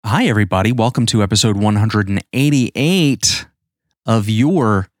Hi, everybody. Welcome to episode 188 of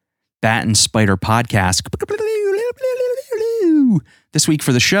your Bat and Spider podcast. This week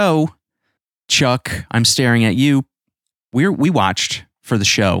for the show, Chuck, I'm staring at you. We watched for the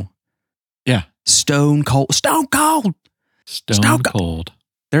show. Yeah. Stone Cold.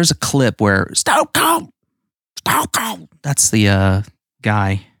 There's a clip where Stone Cold. That's the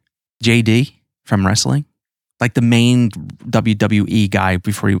guy, JD from wrestling. Like the main WWE guy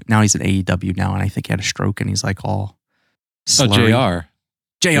before now he's at AEW now, and I think he had a stroke and he's like all slurry.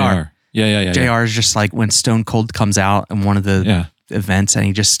 JR. Yeah. JR is just like when Stone Cold comes out in one of the events and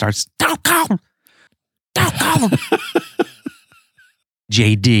he just starts Stone Cold.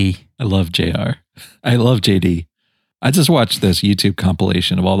 JD. I love JR. I love JD. I just watched this YouTube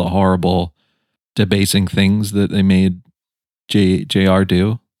compilation of all the horrible debasing things that they made JR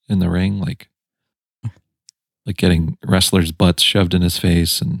do in the ring, like getting wrestlers' butts shoved in his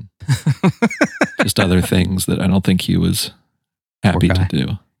face and just other things that I don't think he was happy to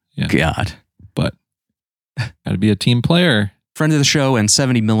do. Yeah. God. But got to be a team player. Friend of the show and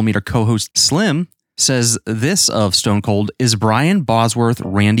 70mm co-host Slim says this of Stone Cold: is Brian Bosworth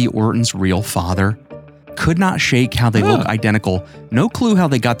Randy Orton's real father? Could not shake how they look identical. No clue how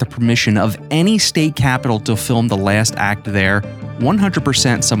they got the permission of any state capital to film the last act there.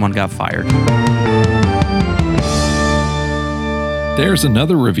 100% someone got fired. There's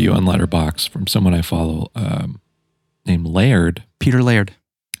another review on Letterboxd from someone I follow named Laird. Peter Laird.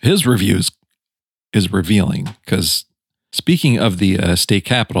 His review is revealing because speaking of the state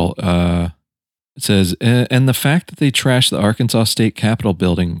capitol, it says, and the fact that they trashed the Arkansas State Capitol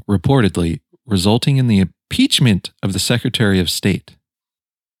building reportedly resulting in the impeachment of the Secretary of State.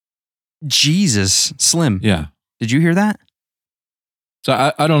 Jesus, Slim. Yeah. Did you hear that?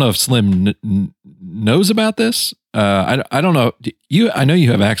 So I don't know if Slim knows about this. I don't know. I know you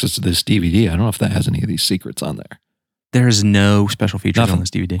have access to this DVD. I don't know if that has any of these secrets on there. There's no special features on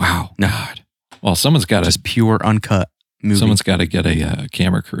this DVD. Wow. No. God. Well, someone's got just pure uncut movie. Someone's got to get a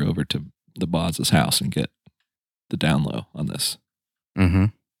camera crew over to the Boz's house and get the down low on this. Mm-hmm.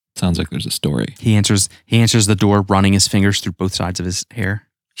 Sounds like there's a story. He answers the door, running his fingers through both sides of his hair.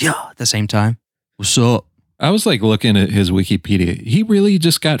 Yeah, at the same time. What's up? I was like looking at his Wikipedia. He really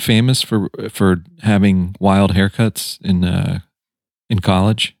just got famous for having wild haircuts in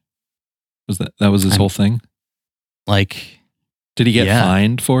college. Was that was his whole thing? Like, did he get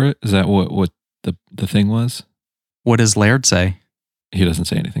fined for it? Is that what the thing was? What does Laird say? He doesn't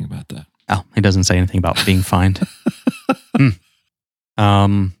say anything about that. Oh, he doesn't say anything about being fined.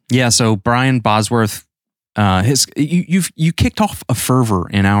 Yeah. So Brian Bosworth, you kicked off a fervor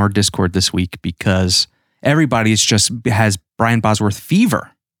in our Discord this week because everybody's just has Brian Bosworth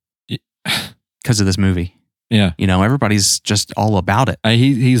fever because of this movie. Yeah. You know, everybody's just all about it.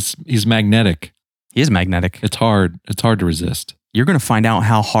 He's magnetic. He is magnetic. It's hard to resist. You're going to find out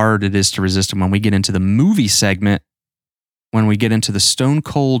how hard it is to resist him when we get into the movie segment, when we get into the Stone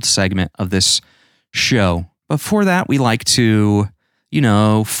Cold segment of this show. Before that, we like to,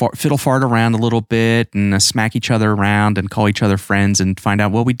 fiddle fart around a little bit and smack each other around and call each other friends and find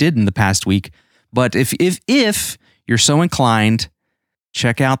out what we did in the past week. But if you're so inclined,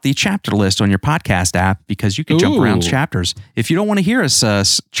 check out the chapter list on your podcast app because you can jump around chapters. If you don't want to hear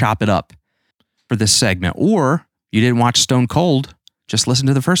us chop it up for this segment, or you didn't watch Stone Cold, just listen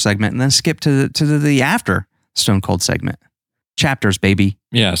to the first segment and then skip to the after Stone Cold segment. Chapters, baby.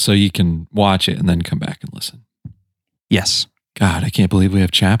 Yeah, so you can watch it and then come back and listen. Yes. God, I can't believe we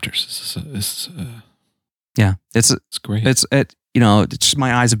have chapters. Yeah, it's great. It's just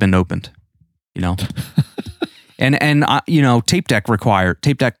my eyes have been opened. And Tape Deck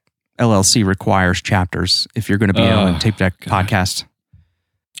LLC requires chapters if you're going to be on Tape Deck podcast.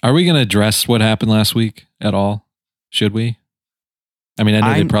 Are we going to address what happened last week at all? Should we? I mean, I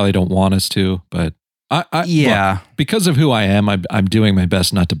know they probably don't want us to, but look, because of who I am, I'm doing my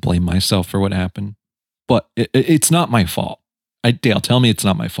best not to blame myself for what happened. But it's not my fault. Dale, tell me it's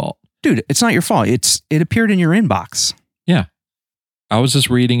not my fault. Dude, it's not your fault. It appeared in your inbox. Yeah. I was just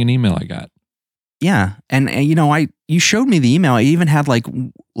reading an email I got. Yeah. And you showed me the email. I even had like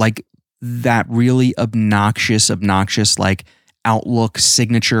that really obnoxious like Outlook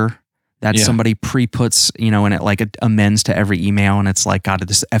signature that somebody pre-puts, and it like amends to every email. And it's like got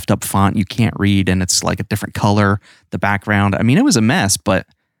this effed up font you can't read. And it's like a different color, the background. I mean, it was a mess, but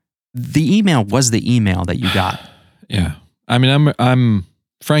the email was the email that you got. Yeah. I mean, I'm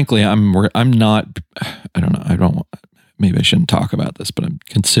frankly, I'm not, I don't know. Maybe I shouldn't talk about this, but I'm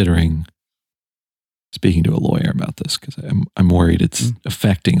considering speaking to a lawyer about this because I'm worried it's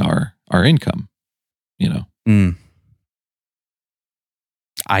affecting our income, Mm.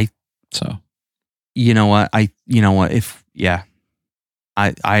 You know what? I'm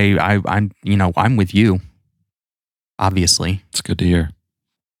with you. Obviously. It's good to hear.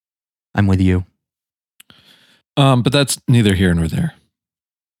 I'm with you. But that's neither here nor there.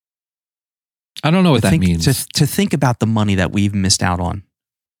 I don't know what that means. To think about the money that we've missed out on,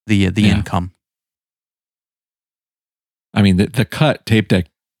 the income. I mean, the cut Tape Deck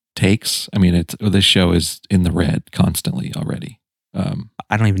takes. I mean, this show is in the red constantly already.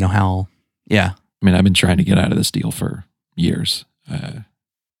 I don't even know how. Yeah. I mean, I've been trying to get out of this deal for years.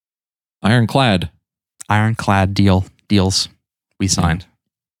 Ironclad deals we signed.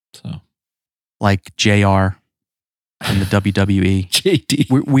 Yeah. So, like JR and the WWE. JD.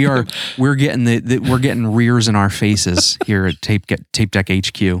 We're getting we're getting rears in our faces here at Tape Deck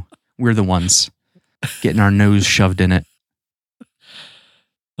HQ. We're the ones getting our nose shoved in it.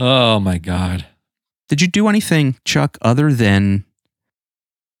 Oh my God. Did you do anything, Chuck, other than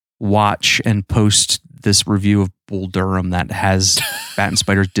watch and post this review of Bull Durham that has Bat and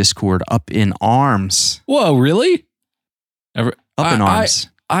Spider's Discord up in arms? Whoa, really? Up in arms.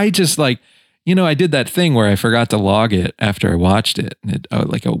 I just I did that thing where I forgot to log it after I watched it. And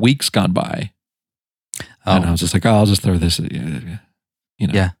like a week's gone by. Oh. And I was just like, I'll just throw this.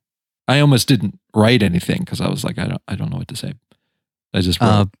 Yeah. I almost didn't write anything because I was like, I don't know what to say. I just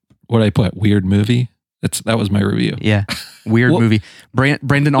wrote, what did I put? Weird movie? That was my review. Yeah. Weird movie.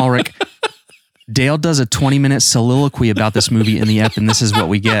 Brandon Ulrich. Dale does a 20-minute soliloquy about this movie in the ep, and this is what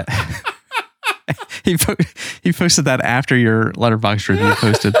we get. He posted that after your Letterboxd review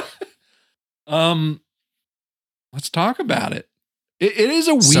posted. Let's talk about it. It is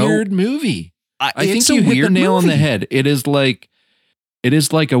a weird movie. I think you hit the nail on the head. It is like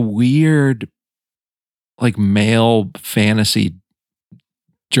a weird, like male fantasy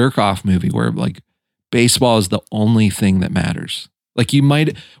jerk off movie where like baseball is the only thing that matters. Like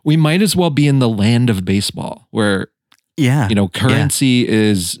we might as well be in the land of baseball where, currency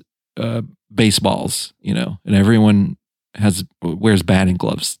is baseballs, and everyone wears batting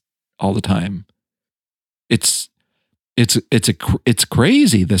gloves all the time. It's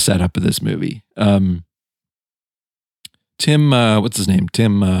crazy, the setup of this movie. Tim, what's his name?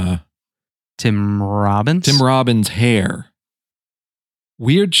 Tim Robbins. Tim Robbins' hair.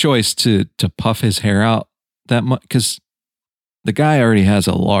 Weird choice to puff his hair out that much because the guy already has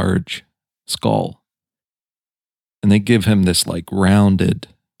a large skull, and they give him this like rounded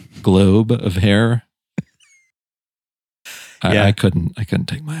globe of hair. I couldn't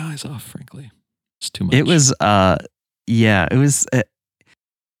take my eyes off. Frankly, it's too much. It was, it was.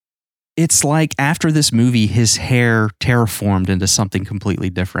 It's like after this movie, his hair terraformed into something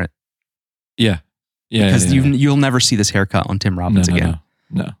completely different. Yeah. Because you'll never see this haircut on Tim Robbins again.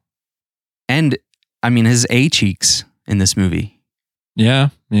 No. And I mean, his A cheeks in this movie. Yeah.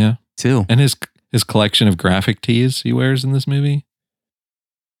 Too. And his collection of graphic tees he wears in this movie,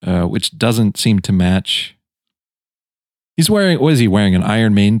 which doesn't seem to match. What is he wearing? An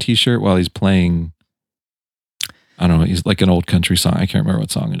Iron Maiden t-shirt while he's playing. I don't know. He's like an old country song. I can't remember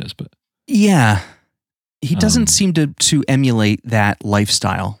what song it is, but. Yeah. He doesn't seem to emulate that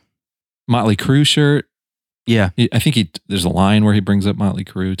lifestyle. Motley Crue shirt. Yeah. I think there's a line where he brings up Motley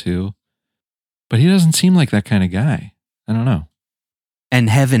Crue too, but he doesn't seem like that kind of guy. I don't know. And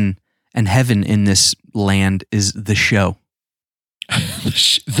heaven in this land is the show.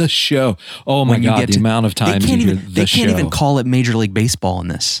 The show. Oh my God. The amount of times they can't even call it Major League Baseball in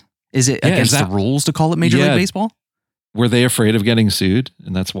this. Is it against the rules to call it Major League Baseball? Were they afraid of getting sued?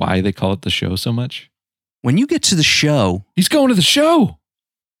 And that's why they call it the show so much? When you get to the show. He's going to the show.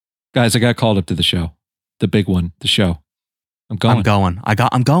 Guys, I got called up to the show. The big one, the show. I'm going.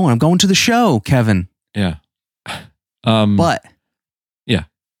 I'm going to the show, Kevin. Yeah. But. Yeah.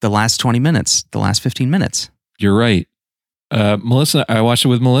 The last 20 minutes, the last 15 minutes. You're right. Melissa, I watched it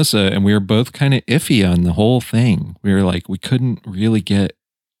with Melissa and we were both kind of iffy on the whole thing. We were like, we couldn't really get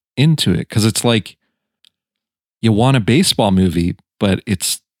into it because it's like you want a baseball movie, but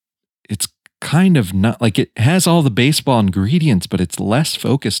it's kind of not like it has all the baseball ingredients, but it's less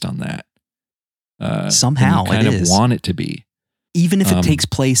focused on that. Somehow you kind of want it to be. Even if it takes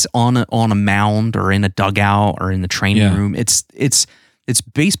place on a mound or in a dugout or in the training room, it's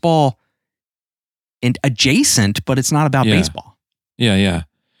baseball and adjacent, but it's not about baseball. Yeah.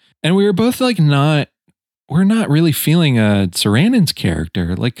 And we were both like we're not really feeling Sarandon's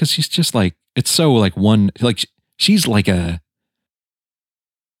character, like, cause she's just like, it's so like she's like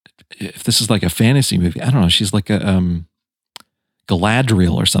if this is like a fantasy movie, I don't know. She's like a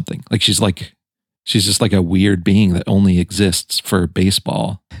Galadriel or something. Like she's just like a weird being that only exists for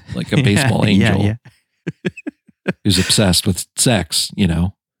baseball, like a baseball angel yeah. who's obsessed with sex,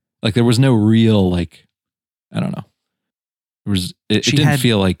 Like there was no real, like, I don't know. It didn't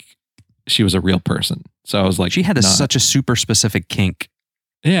feel like she was a real person. So I was like, she had such a super specific kink.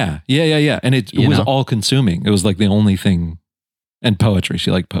 Yeah. And it was all consuming. It was like the only thing. And poetry.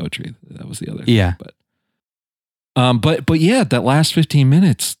 She liked poetry. That was the other thing. Yeah. But yeah, that last 15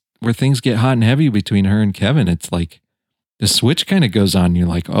 minutes where things get hot and heavy between her and Kevin, it's like the switch kind of goes on. You're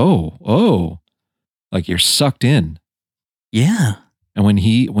like, oh, like you're sucked in. Yeah.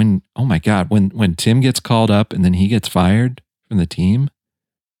 And oh my God, when Tim gets called up and then he gets fired from the team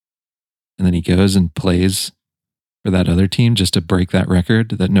and then he goes and plays for that other team just to break that record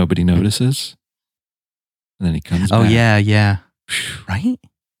that nobody notices. And then he comes back. Oh, yeah. Right?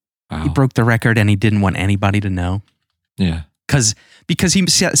 Wow. He broke the record and he didn't want anybody to know. Yeah. Because he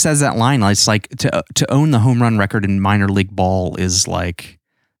says that line, it's like to own the home run record in minor league ball is like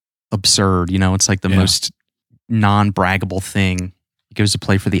absurd. It's like the most non-braggable thing. He goes to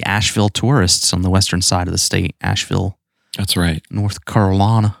play for the Asheville Tourists on the western side of the state. Asheville. That's right. North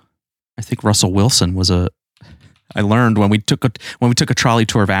Carolina. I think Russell Wilson was I learned when we took a trolley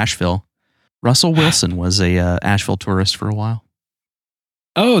tour of Asheville, Russell Wilson was a Asheville tourist for a while.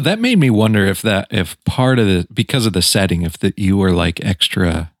 Oh, that made me wonder if part of because of the setting, if that you were like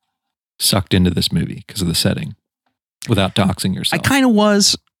extra sucked into this movie because of the setting without doxing yourself. I kind of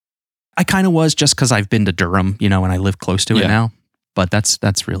was just because I've been to Durham, and I live close to it now. But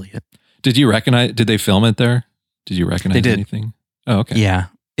that's really it. Did they film it there? Did you recognize anything? Oh, okay. Yeah.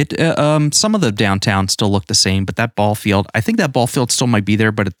 It some of the downtown still look the same, but that ball field, I think that ball field still might be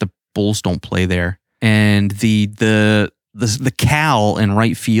there, but the Bulls don't play there. And the cow in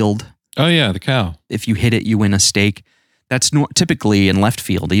right field. Oh yeah, the cow. If you hit it, you win a steak. That's typically in left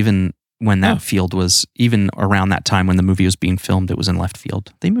field. Even when that field was, even around that time when the movie was being filmed, it was in left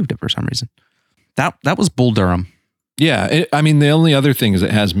field. They moved it for some reason. That was Bull Durham. Yeah, the only other thing is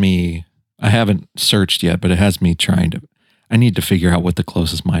it has me. I haven't searched yet, but it has me I need to figure out what the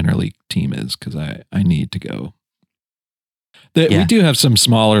closest minor league team is because I need to go. We do have some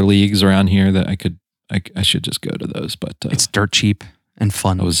smaller leagues around here that I should just go to those, but it's dirt cheap and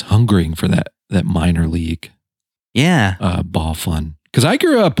fun. I was hungering for that minor league, ball fun because I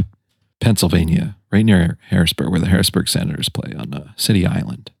grew up Pennsylvania, right near Harrisburg, where the Harrisburg Senators play on City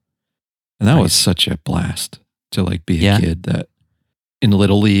Island, and that was such a blast to like be a kid that in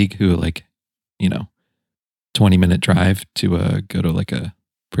Little League who 20-minute drive to go to like a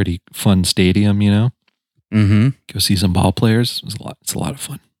pretty fun stadium, Mm-hmm. Go see some ball players. It's a lot of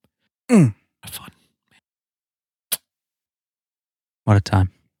fun. What a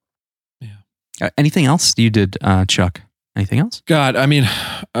time. Yeah. Anything else you did, Chuck? Anything else? God,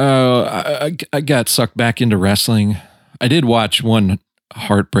 I got sucked back into wrestling. I did watch one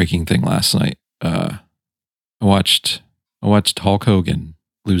heartbreaking thing last night. I watched Hulk Hogan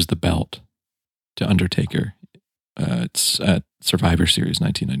lose the belt to Undertaker. It's at Survivor Series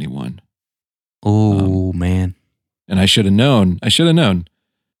 1991. Oh man! And I should have known. It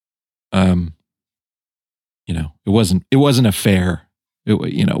wasn't a fair.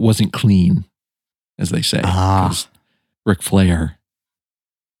 It wasn't clean, as they say. Because Ric Flair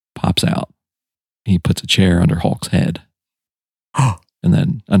pops out. He puts a chair under Hulk's head, and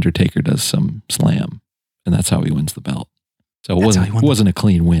then Undertaker does some slam, and that's how he wins the belt. So it wasn't a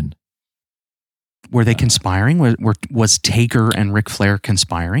clean win. Were they conspiring? Was Taker and Ric Flair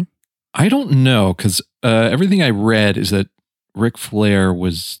conspiring? I don't know, because everything I read is that Ric Flair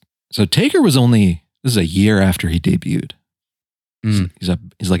Taker was this is a year after he debuted.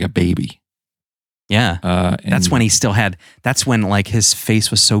 He's like a baby. Yeah. That's when he still had, that's when like his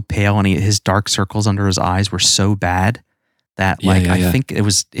face was so pale and his dark circles under his eyes were so bad that I think it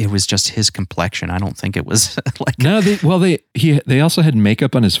was just his complexion. I don't think it was like. No, they also had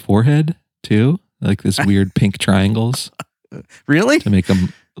makeup on his forehead too. Like this weird pink triangles. Really? To make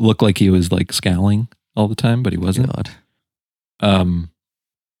him look like he was like scowling all the time, but he wasn't. God. I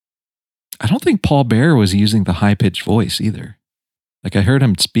don't think Paul Bearer was using the high-pitched voice either. Like I heard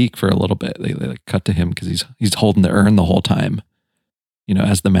him speak for a little bit. They like cut to him because he's holding the urn the whole time.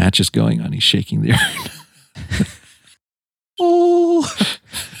 As the match is going on, he's shaking the urn. Oh.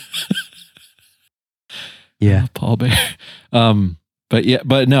 Yeah. Paul Bearer.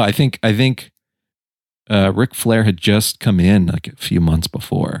 But no, I think Ric Flair had just come in like a few months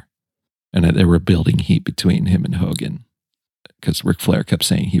before, and they were building heat between him and Hogan because Ric Flair kept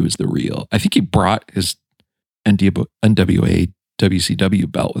saying he was the real. I think he brought his NWA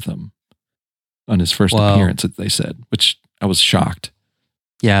WCW belt with him on his first appearance, they said, which I was shocked.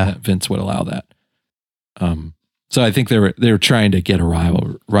 Yeah, that Vince would allow that. So I think they were trying to get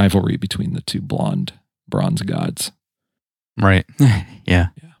a rivalry between the two blonde bronze gods. Right. Yeah.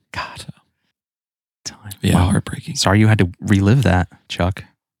 God. Yeah, wow. Heartbreaking. Sorry you had to relive that, Chuck.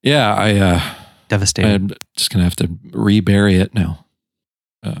 Yeah, devastated. I'm just going to have to rebury it now.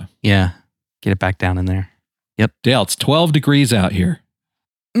 Yeah, get it back down in there. Yep. Dale, it's 12 degrees out here.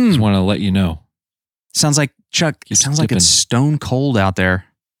 Just want to let you know. Sounds like, Chuck, it sounds like it's stone cold out there.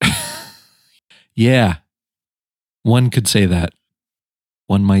 Yeah. One could say that.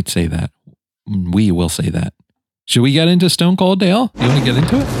 One might say that. We will say that. Should we get into Stone Cold, Dale? You want to get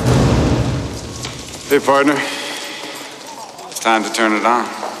into it? Hey, partner. It's time to turn it on.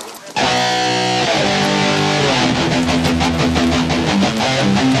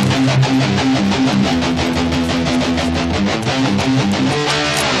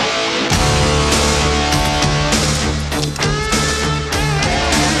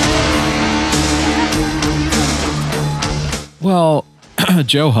 Well,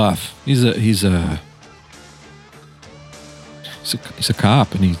 Joe Huff, he's a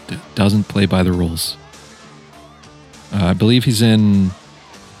cop, and he doesn't play by the rules. I believe he's in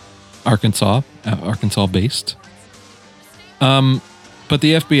Arkansas based. But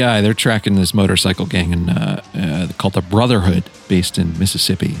the FBI, they're tracking this motorcycle gang called the Brotherhood, based in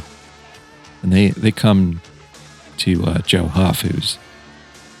Mississippi, and they come to Joe Huff, who's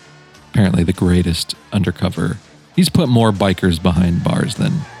apparently the greatest undercover. He's put more bikers behind bars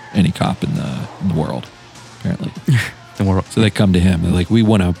than any cop in the world, apparently. So they come to him. They're like, we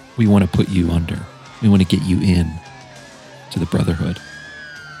want to put you under. We want to get you in to the Brotherhood.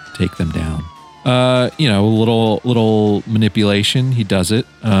 Take them down. A little manipulation. He does it,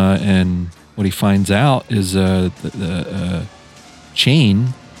 and what he finds out is the Chain.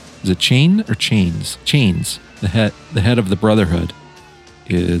 Is it Chain or Chains? Chains. The head of the Brotherhood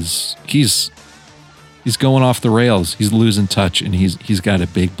he's going off the rails. He's losing touch, and he's got a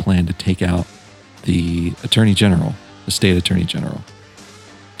big plan to take out the Attorney General, the state Attorney General,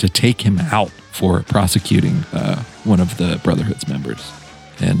 to take him out for prosecuting one of the Brotherhood's members.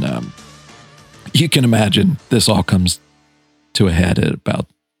 And you can imagine this all comes to a head at about,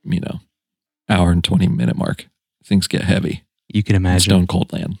 hour and 20-minute mark. Things get heavy. You can imagine. Stone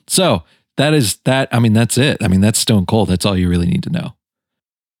Cold land. So that's it. That's Stone Cold. That's all you really need to know.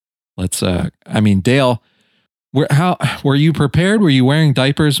 Let's, Dale, were you prepared? Were you wearing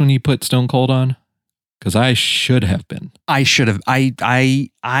diapers when you put Stone Cold on? Because I should have been. I should have. I,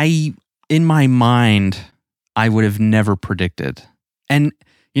 in my mind, I would have never predicted. And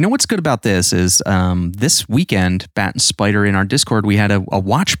you know what's good about this is this weekend, Bat and Spider, in our Discord, we had a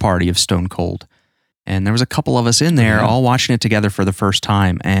watch party of Stone Cold. And there was a couple of us in there all watching it together for the first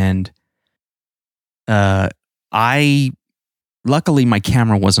time. And luckily my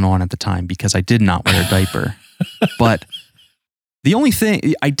camera wasn't on at the time because I did not wear a diaper. But the only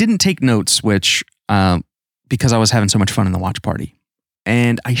thing, I didn't take notes, which... because I was having so much fun in the watch party.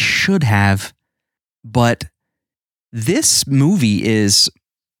 And I should have, but this movie is,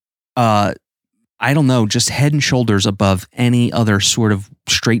 I don't know, just head and shoulders above any other sort of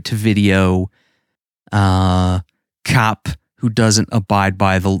straight-to-video cop who doesn't abide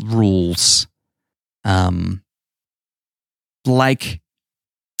by the rules. I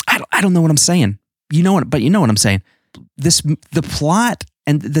don't know what I'm saying. You know what I'm saying. The plot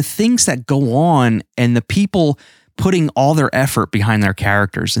and the things that go on and the people putting all their effort behind their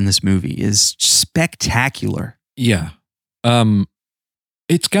characters in this movie is spectacular. Yeah.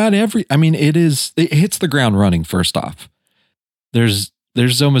 It's got it hits the ground running first off. There's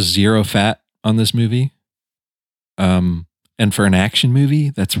almost zero fat on this movie. And for an action movie,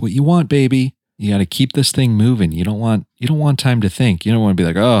 that's what you want, baby. You got to keep this thing moving. You don't want time to think. You don't want to be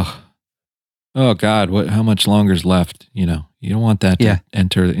like, oh God, how much longer's left? You don't want that to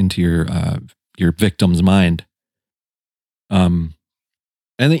enter into your victim's mind. And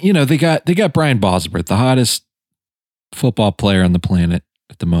then, they got Brian Bosworth, the hottest football player on the planet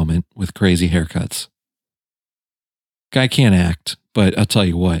at the moment, with crazy haircuts. Guy can't act, but I'll tell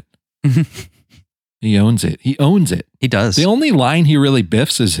you what, he owns it. He owns it. He does. The only line he really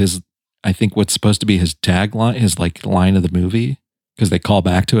biffs is I think what's supposed to be his tagline, his line of the movie, because they call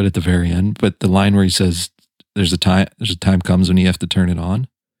back to it at the very end. But the line where he says, there's a time comes when you have to turn it on.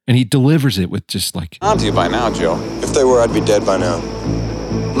 And he delivers it with just like... On to you by now, Joe. If they were, I'd be dead by now.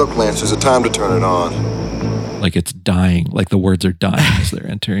 Look, Lance, there's a time to turn it on. Like it's dying. Like the words are dying as they're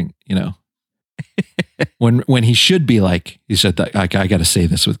entering, When he should be like, he said, I got to say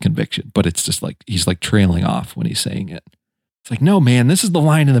this with conviction. But it's just like, he's like trailing off when he's saying it. It's like, no, man, this is the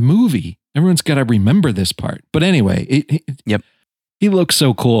line of the movie. Everyone's got to remember this part. But anyway, he looks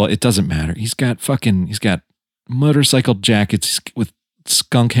so cool. It doesn't matter. He's got motorcycle jackets with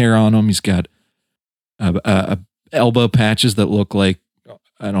skunk hair on them. He's got elbow patches that look like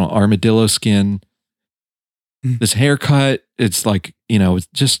armadillo skin. This haircut, it's like, it's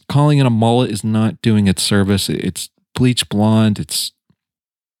just calling it a mullet is not doing its service. It's bleach blonde.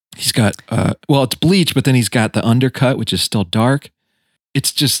 He's got, it's bleach, but then he's got the undercut, which is still dark.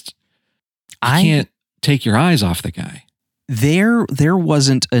 It's just, I can't take your eyes off the guy. There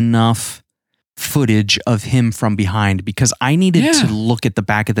wasn't enough footage of him from behind because I needed to look at the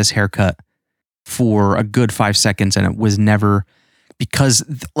back of this haircut for a good 5 seconds, and it was never because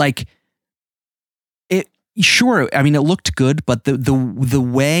it. Sure, I mean it looked good, but the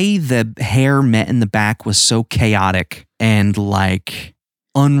way the hair met in the back was so chaotic and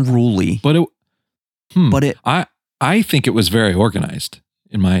unruly. I think it was very organized,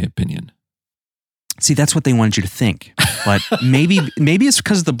 in my opinion. See, that's what they wanted you to think, but maybe it's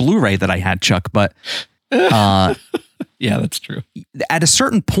because of the Blu-ray that I had, Chuck. But yeah, that's true. At a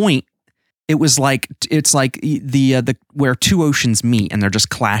certain point, it's like the where two oceans meet and they're just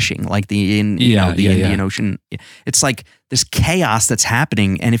clashing, like the Indian Ocean. It's like this chaos that's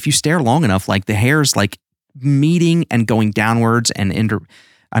happening, and if you stare long enough, the hair's meeting and going downwards and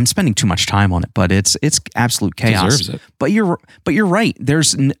I'm spending too much time on it, but it's absolute chaos. Deserves it. But you're right.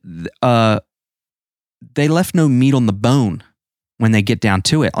 There's they left no meat on the bone when they get down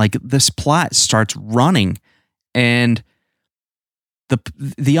to it. This plot starts running, and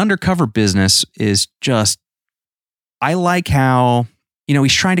the undercover business is just. I like how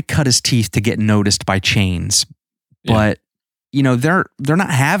he's trying to cut his teeth to get noticed by Chains, but they're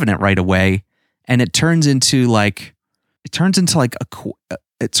not having it right away, and it turns into a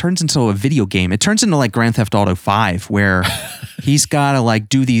video game. It turns into Grand Theft Auto 5 where he's got to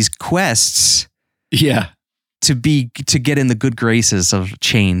do these quests. Yeah. To get in the good graces of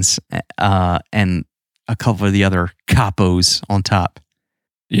Chains and a couple of the other capos on top.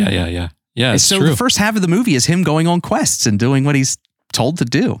 Yeah. Yeah, it's so true. The first half of the movie is him going on quests and doing what he's told to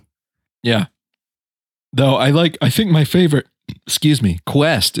do. Yeah. Though I think my favorite,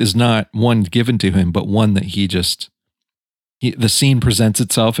 quest is not one given to him, but one that the scene presents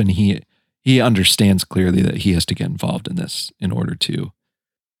itself and he understands clearly that he has to get involved in this in order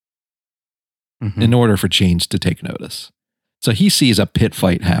for Chains to take notice. So he sees a pit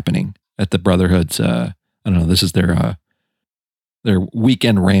fight happening at the Brotherhood's, I don't know, this is their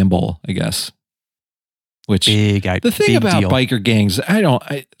weekend ramble, I guess. Which the thing about biker gangs,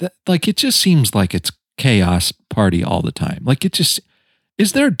 it just seems like it's chaos party all the time.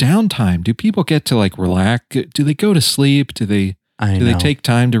 Is there downtime? Do people get to relax? Do they go to sleep? Do they take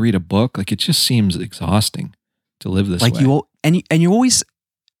time to read a book? It just seems exhausting to live this way. You always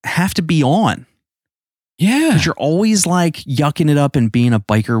have to be on. Yeah. Because you're always yucking it up and being a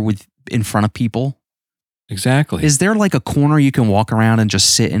biker in front of people. Exactly. Is there a corner you can walk around and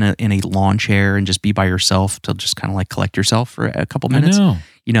just sit in a lawn chair and just be by yourself to just kind of collect yourself for a couple minutes? I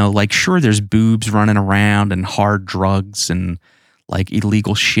know. Sure, there's boobs running around and hard drugs and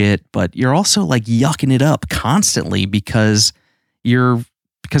illegal shit, but you're also yucking it up constantly because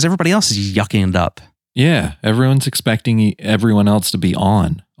everybody else is yucking it up. Yeah. Everyone's expecting everyone else to be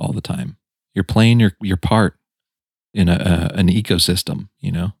on all the time. You're playing your part in an ecosystem,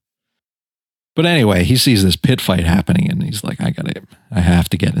 But anyway, he sees this pit fight happening and he's like, I have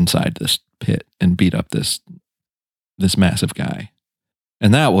to get inside this pit and beat up this massive guy.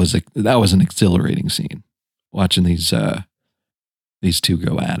 And that was an exhilarating scene, watching these two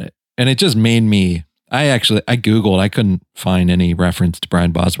go at it. And it just made me, I Googled, I couldn't find any reference to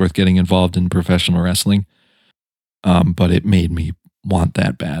Brian Bosworth getting involved in professional wrestling. But it made me want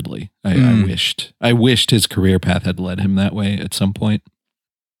that badly. I wished his career path had led him that way at some point.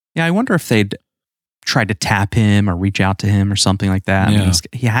 Yeah, I wonder if they'd tried to tap him or reach out to him or something like that. Yeah. I mean,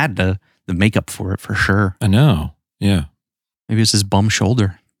 he had the makeup for it for sure. I know. Yeah. Maybe it's his bum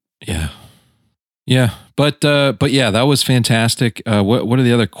shoulder. Yeah. Yeah. But yeah, that was fantastic. What are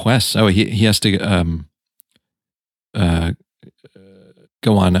the other quests? Oh, he has to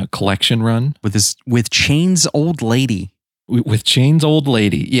go on a collection run with Chain's old lady. With Chain's old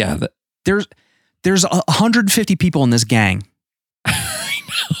lady. Yeah. There's 150 people in this gang. I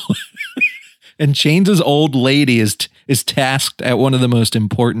know. And Chains' old lady is tasked at one of the most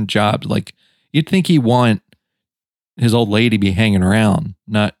important jobs. You'd think he'd want his old lady be hanging around,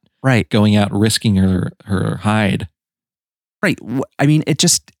 not going out risking her hide. Right. I mean,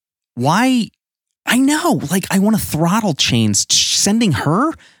 why? I know. I want to throttle Chains. Sending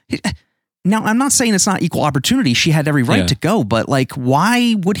her. Now, I'm not saying it's not equal opportunity. She had every right to go, but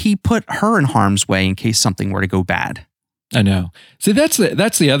why would he put her in harm's way in case something were to go bad? I know. See, that's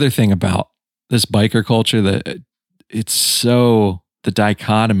the other thing about this biker culture, that it's so the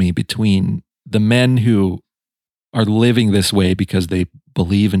dichotomy between the men who are living this way because they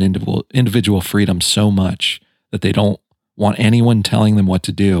believe in individual freedom so much that they don't want anyone telling them what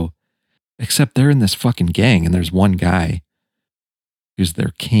to do, except they're in this fucking gang and there's one guy who's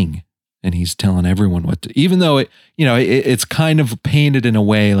their king and he's telling everyone what to, even though it's kind of painted in a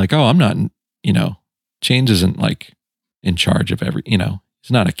way like, oh, I'm not, Chains isn't like in charge of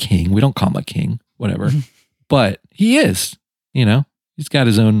he's not a king. We don't call him a king, whatever, but he is, he's got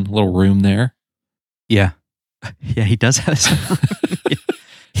his own little room there. Yeah. Yeah, he does have his own room.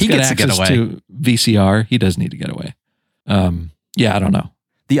 He gets to get away. To VCR. He does need to get away. I don't know.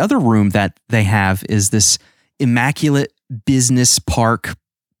 The other room that they have is this immaculate business park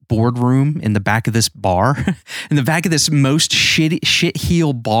boardroom in the back of this bar. In the back of this most shit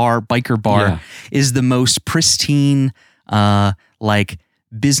heel bar, biker bar, is the most pristine, like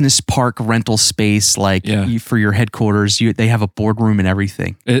business park rental space, for your headquarters. They have a boardroom and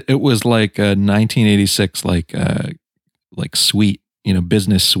everything. It was like a 1986, like suite,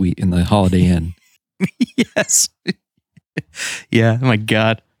 business suite in the Holiday Inn. Yes. Yeah. Oh my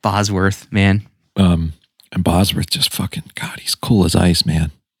God. Bosworth, man. And Bosworth just fucking, God, he's cool as ice,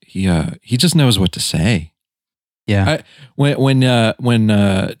 man. He just knows what to say. Yeah.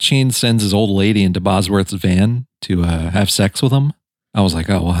 When Chains sends his old lady into Bosworth's van to have sex with him, I was like,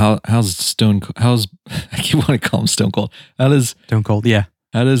 oh, well, how's I keep wanting to call him Stone Cold. How does Stone Cold? Yeah.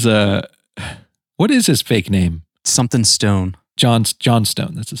 How does what is his fake name? Something Stone. John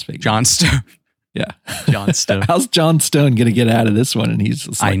Stone. That's his fake name. John Stone. Yeah. John Stone. How's John Stone going to get out of this one? And he's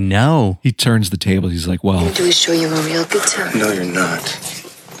just like, I know. He turns the table. He's like, well. I'm going to show you a real good time. No, you're not.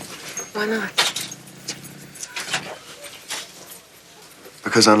 Why not?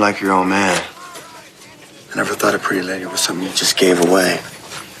 Because unlike your own man, I never thought a pretty lady was something you just gave away.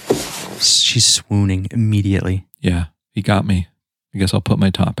 She's swooning immediately. Yeah, he got me. I guess I'll put my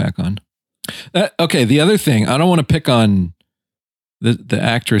top back on. Okay, the other thing, I don't want to pick on the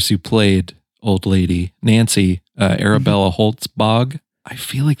actress who played old lady, Nancy, Arabella Holtzbog. I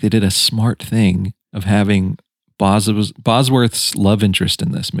feel like they did a smart thing of having Bosworth's love interest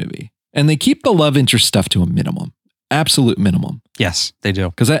in this movie. And they keep the love interest stuff to a minimum, absolute minimum. Yes, they do.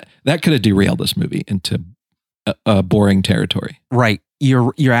 Because that could have derailed this movie into a boring territory. Right.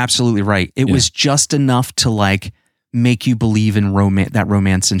 You're absolutely right. It was just enough to like make you believe in that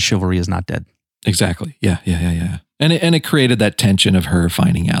romance and chivalry is not dead. Exactly. Yeah. And it created that tension of her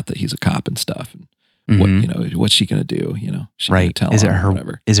finding out that he's a cop and stuff. And what's she gonna do? She right? Tell is it her?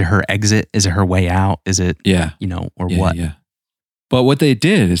 Whatever. Is it her exit? Is it her way out? Is it what? Yeah. But what they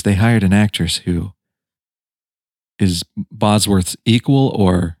did is they hired an actress who is Bosworth's equal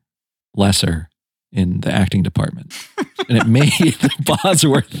or lesser in the acting department, and it made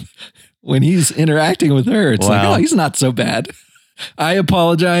Bosworth, when he's interacting with her, it's like, oh, he's not so bad. I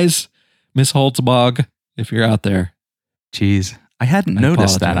apologize, Miss Holtzbog, if you're out there. Jeez, I hadn't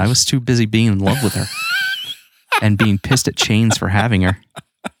noticed that. I was too busy being in love with her and being pissed at Chains for having her.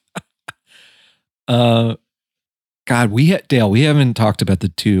 God, Dale, we haven't talked about the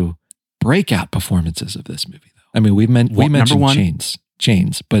two breakout performances of this movie, though. I mean, we mentioned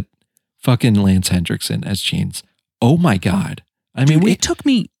Chains, but fucking Lance Henriksen as Chains. Oh my God. I mean, it took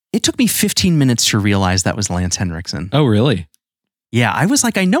me 15 minutes to realize that was Lance Henriksen. Oh, really? Yeah, I was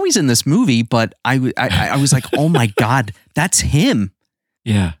like, I know he's in this movie, but I was like, oh my God, that's him.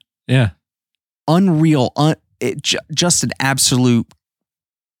 Yeah. Unreal. Just an absolute.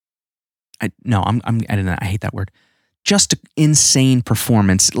 I hate that word. Just an insane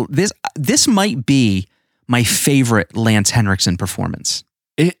performance. This might be my favorite Lance Henriksen performance.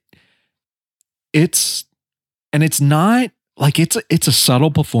 It's not like it's a subtle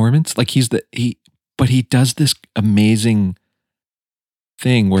performance. Like but he does this amazing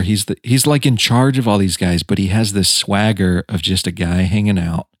thing where he's like in charge of all these guys, but he has this swagger of just a guy hanging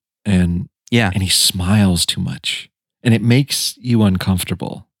out and he smiles too much and it makes you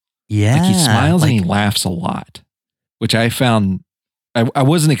uncomfortable. Yeah. Like he smiles and he laughs a lot, which I found, I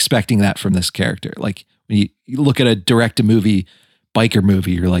wasn't expecting that from this character. Like when you look at a direct-to-movie biker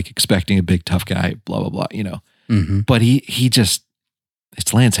movie, you're like expecting a big tough guy, blah, blah, blah, Mm-hmm. But he just,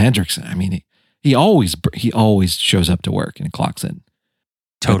 it's Lance Henriksen. I mean, he always shows up to work and clocks in.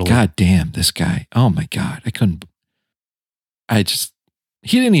 Totally. But God damn, this guy. Oh my God. He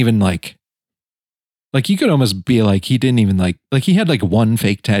didn't even like you could almost be like, he didn't even like he had like one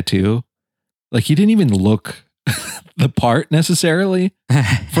fake tattoo. Like he didn't even look the part necessarily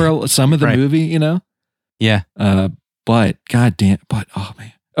for some of the movie, Yeah. But goddamn, oh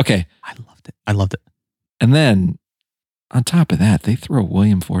man. Okay. I loved it. And then on top of that, they throw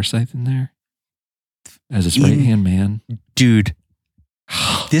William Forsythe in there as his right-hand man. Dude,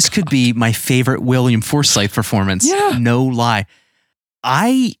 This could be my favorite William Forsythe performance. Yeah. No lie.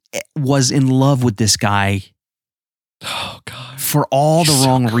 I was in love with this guy. Oh God. For all the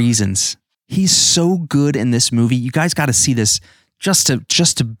wrong reasons. He's so good in this movie. You guys got to see this just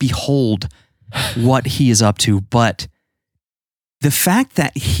to behold what he is up to. But the fact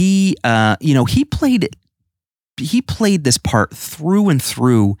that he played this part through and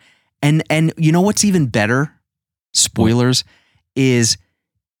through, and you know what's even better? Spoilers, is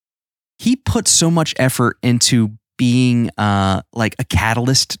he put so much effort into being like a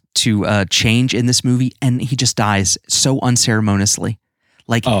catalyst to change in this movie, and he just dies so unceremoniously.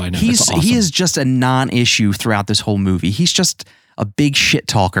 Like, I know. He awesome. is just a non-issue throughout this whole movie. He's just a big shit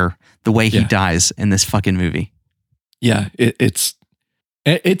talker the way he dies in this fucking movie. Yeah, it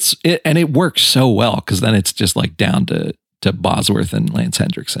and it works so well, because then it's just like down to Bosworth and Lance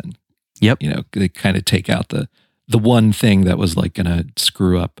Hendrickson. Yep. You know, they kind of take out the one thing that was like gonna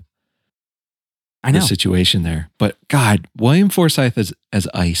screw up the situation there. But God, William Forsythe as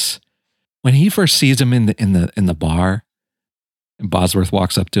Ice, when he first sees him in the bar, and Bosworth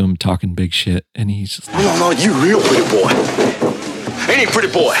walks up to him talking big shit, and he's just like, No, you real pretty boy. Ain't he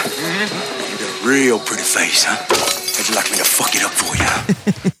pretty boy? Mm-hmm. You got a real pretty face, huh? How'd you like me to fuck it up for you?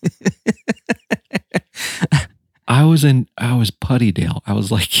 I was Puttydale. I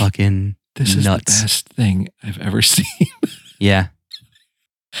was like, fucking this is nuts. the best thing I've ever seen. Yeah.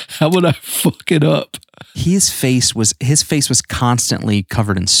 How would I fuck it up? His face was constantly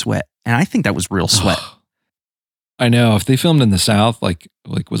covered in sweat, and I think that was real sweat. I know. If they filmed in the South, like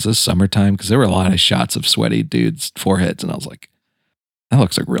was this summertime? Because there were a lot of shots of sweaty dudes' foreheads, and I was like, that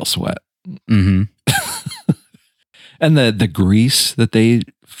looks like real sweat. Mm-hmm. And the grease that they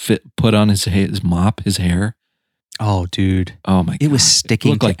put on his hair. Oh, dude. Oh my God. It was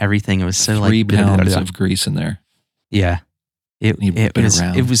sticking to like everything. It was so 3 like pounds of grease in there. Yeah. He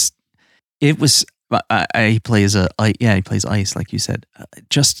plays Ice, like you said.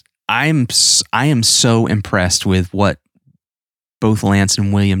 I am so impressed with what both Lance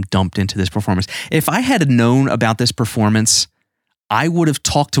and William dumped into this performance. If I had known about this performance, I would have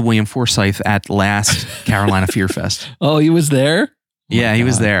talked to William Forsythe at last Carolina Fear Fest. Oh, he was there? Yeah, he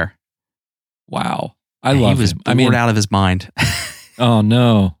was there. Wow. I love him. He was bored out of his mind. Oh,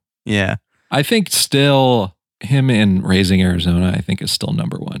 no. Yeah. I think still him in Raising Arizona, I think is still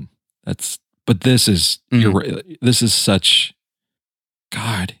number one. But this is, this is such,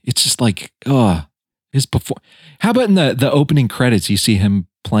 God, it's just like, how about in the opening credits, you see him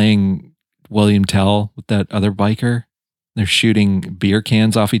playing William Tell with that other biker? They're shooting beer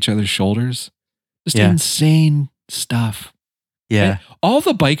cans off each other's shoulders. Just insane stuff. Yeah. And all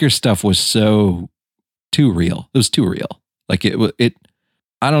the biker stuff was too real. It was too real. Like it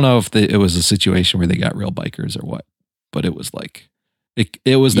I don't know if it was a situation where they got real bikers or what, but it was like,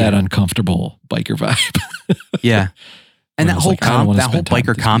 it was that uncomfortable biker vibe. Yeah. And that whole whole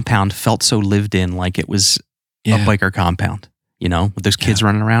biker compound felt so lived in, like it was a biker compound, you know, with those kids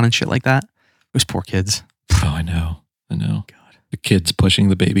running around and shit like that. Those poor kids. Oh, I know. God. The kids pushing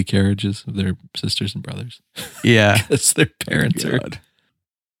the baby carriages of their sisters and brothers. Yeah. Because their parents are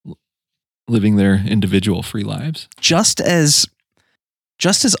living their individual free lives. Just as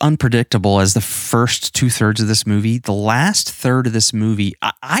unpredictable as the first 2/3 of this movie, the last third of this movie,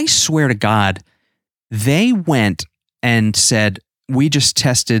 I swear to God, they went and said, we just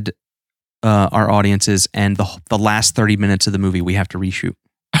tested our audiences, and the last 30 minutes of the movie we have to reshoot.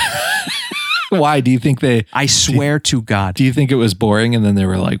 Why do you think I swear to God. Do you think it was boring, and then they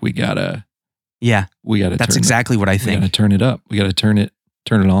were like, we gotta. That's exactly what I think. We gotta turn it up. We gotta turn it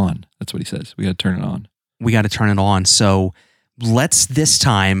on. That's what he says. We gotta turn it on. We got to turn it on. So what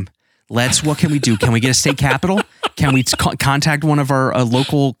can we do? Can we get a state capitol? Can we contact one of our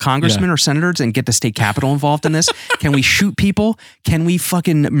local congressmen or senators and get the state capitol involved in this? Can we shoot people? Can we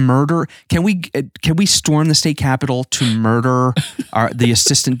fucking murder? Can we storm the state capitol to murder the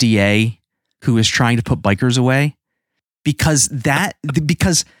assistant DA who is trying to put bikers away? Because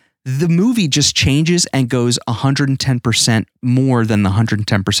the movie just changes and goes 110% more than the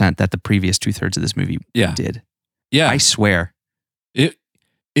 110% that the previous 2/3 of this movie did. Yeah, I swear.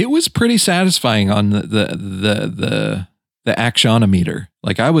 It was pretty satisfying on the actionometer.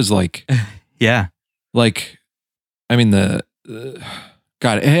 Like I was like, yeah, like, I mean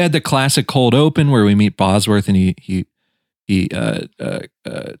God, it had the classic cold open where we meet Bosworth and he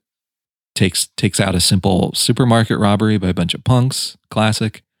takes out a simple supermarket robbery by a bunch of punks.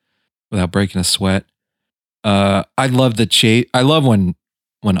 Classic, without breaking a sweat. I love the chase. I love when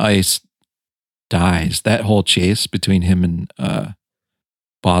Ice dies. That whole chase between him and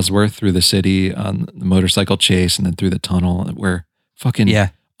Bosworth through the city on the motorcycle chase, and then through the tunnel where Fucking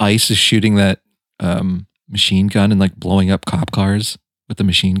ICE is shooting that machine gun and like blowing up cop cars with the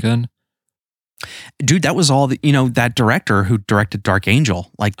machine gun. Dude, that was all that director who directed Dark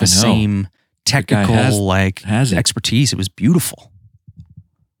Angel, like the same technical expertise. It was beautiful.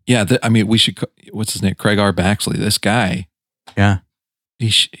 Yeah, we should. What's his name? Craig R. Baxley. This guy. Yeah.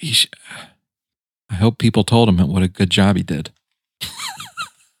 I hope people told him what a good job he did.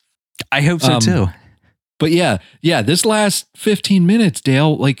 I hope so too. But yeah. This last 15 minutes,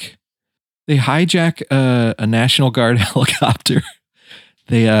 Dale, like they hijack a National Guard helicopter.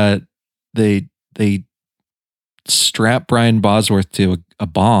 They strap Brian Bosworth to a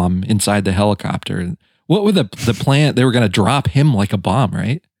bomb inside the helicopter. What were the plan? They were going to drop him like a bomb,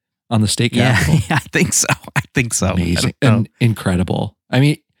 right? On the state capitol. Yeah, I think so. Amazing and incredible. I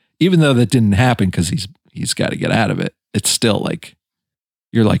mean, even though that didn't happen because he's got to get out of it, it's still like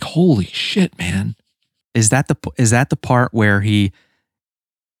you're like, holy shit, man. Is that the part where he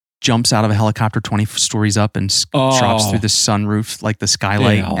jumps out of a helicopter 20 stories up and drops through the sunroof like the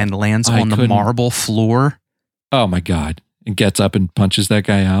skylight and lands on the marble floor? Oh my God. And gets up and punches that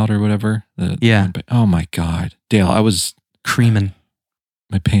guy out or whatever. Oh my God. Dale, I was creaming.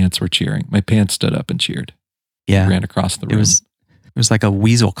 My pants were cheering. My pants stood up and cheered. Yeah. Ran across the room. It was like a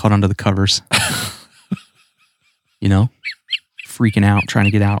weasel caught under the covers. Freaking out, trying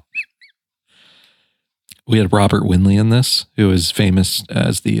to get out. We had Robert Winley in this, who is famous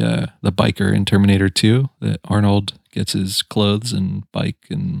as the biker in Terminator 2, that Arnold gets his clothes and bike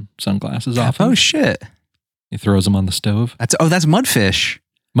and sunglasses off of. Oh, shit. He throws them on the stove. That's Mudfish.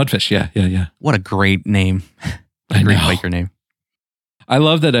 Mudfish, yeah. What a great name. A great biker name. I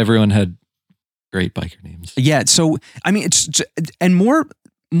love that everyone had great biker names. Yeah, so, I mean, and more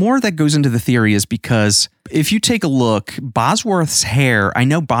that goes into the theory is because if you take a look, Bosworth's hair, I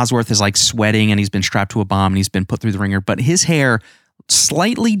know Bosworth is like sweating and he's been strapped to a bomb and he's been put through the ringer, but his hair,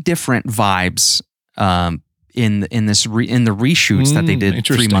 slightly different vibes in the reshoots that they did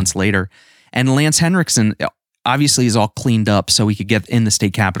 3 months later. And Lance Henriksen obviously is all cleaned up so he could get in the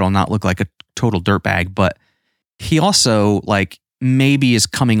state capitol and not look like a total dirtbag, but he also like maybe is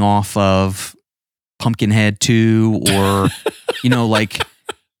coming off of Pumpkinhead 2 or, like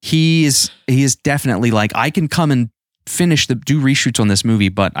he is definitely like, I can come and do reshoots on this movie,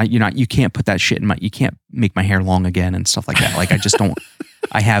 but you can't put that shit in you can't make my hair long again and stuff like that. Like I just don't,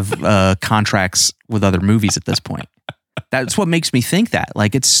 I have contracts with other movies at this point. That's what makes me think that.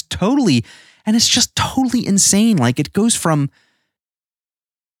 Like it's just totally insane. Like it goes from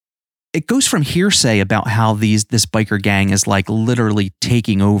hearsay about how this biker gang is like literally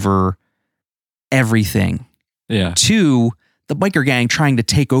taking over everything. Yeah. To the biker gang trying to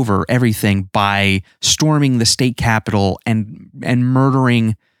take over everything by storming the state capitol and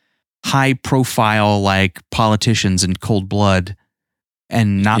murdering high profile like politicians in cold blood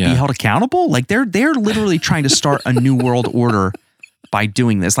and not be held accountable. Like they're literally trying to start a new world order by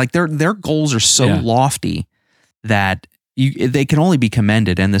doing this. Like their goals are so lofty that they can only be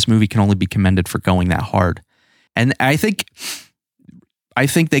commended, and this movie can only be commended for going that hard. And I think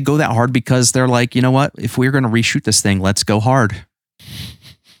they go that hard because they're like, you know what? If we're going to reshoot this thing, let's go hard.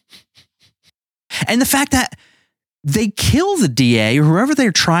 And the fact that they kill the DA or whoever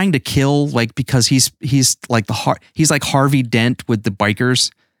they're trying to kill, like because he's like he's like Harvey Dent with the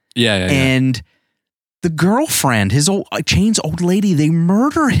bikers. Yeah. And the girlfriend, Chain's old lady, they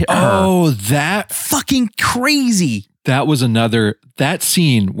murder her. Oh, that fucking crazy. That was that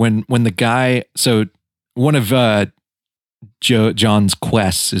scene when the guy, so one of John's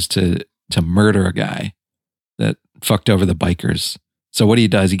quests is to murder a guy that fucked over the bikers. So what he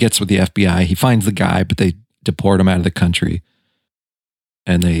does, he gets with the FBI, he finds the guy, but they deport him out of the country,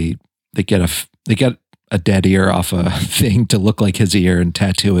 and they get a dead ear off a thing to look like his ear and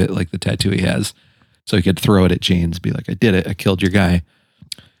tattoo it like the tattoo he has, so he could throw it at James, be like, I did it, I killed your guy.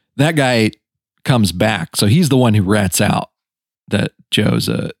 That guy comes back, so he's the one who rats out that Joe's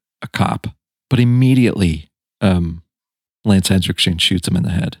a cop, but immediately Lance Henriksen shoots him in the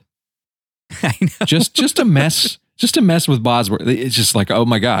head. I know. Just a mess. Just to mess with Bosworth. It's just like, oh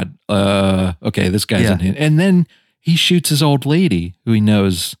my God. Okay, this guy's in here. And then he shoots his old lady who he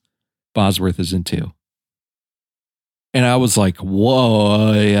knows Bosworth is into. And I was like,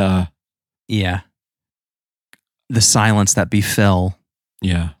 whoa. Yeah. The silence that befell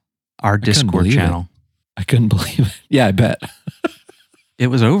our Discord channel. I couldn't believe it. Yeah, I bet. It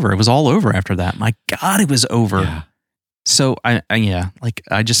was over. It was all over after that. My God, it was over. Yeah. So I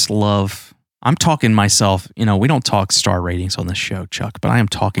just love, I'm talking myself, we don't talk star ratings on this show, Chuck, but I am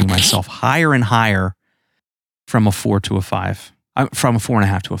talking myself higher and higher from a 4 to a 5. From a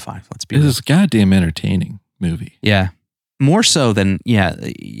 4.5 to a 5. Let's be real. This is a goddamn entertaining movie. Yeah. more so than,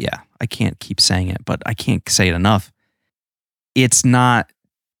 I can't keep saying it, but I can't say it enough. It's not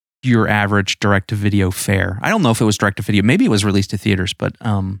your average direct-to-video fare. I don't know if it was direct-to-video. Maybe it was released to theaters, but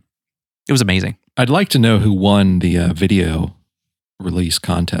it was amazing. I'd like to know who won the video release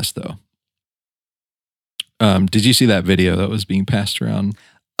contest, though. Did you see that video that was being passed around?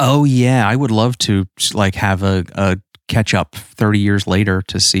 Oh, yeah. I would love to have a catch-up 30 years later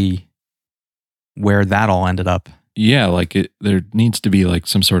to see where that all ended up. Yeah, there needs to be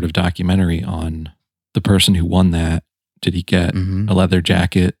some sort of documentary on the person who won that. Did he get a leather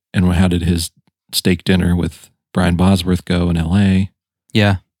jacket? And how did his steak dinner with Brian Bosworth go in L.A.?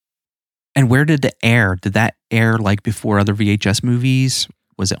 Yeah. And where did it air? Did that air before other VHS movies?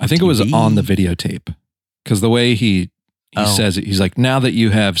 Was it on I think TV? It was on the videotape. Because the way he says it, he's like, now that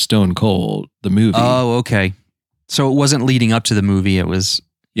you have Stone Cold, the movie. Oh, okay. So it wasn't leading up to the movie. It was.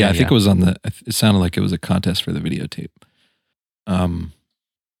 Yeah, I think it was it sounded like it was a contest for the videotape.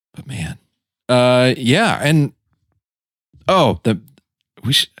 But man. Yeah. And, I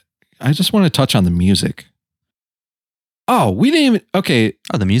just want to touch on the music. Oh, we didn't even, okay.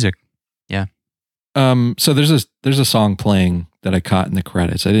 Oh, the music. Yeah. So there's a song playing that I caught in the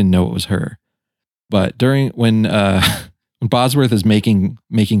credits. I didn't know it was her. But when Bosworth is making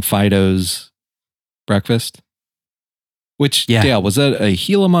Fido's breakfast, which, Dale, was that a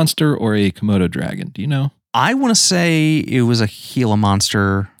Gila monster or a Komodo dragon? Do you know? I want to say it was a Gila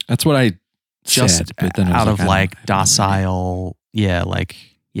monster. That's what I just said. But then out of docile. Yeah,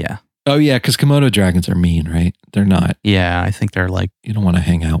 yeah. Oh, yeah, because Komodo dragons are mean, right? They're not. Yeah, I think they're you don't want to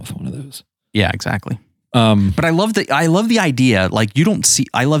hang out with one of those. Yeah, exactly. But I love the idea.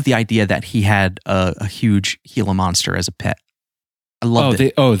 I love the idea that he had a huge Gila monster as a pet. I love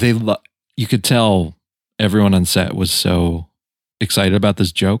it. You could tell everyone on set was so excited about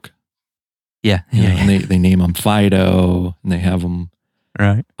this joke. Yeah. And they name him Fido and they have him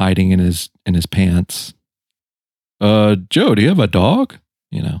hiding in his pants. Joe, do you have a dog?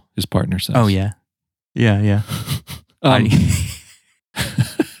 His partner says. Oh yeah. Yeah. Right.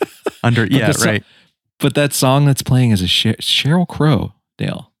 But that song that's playing is a Sheryl Crow,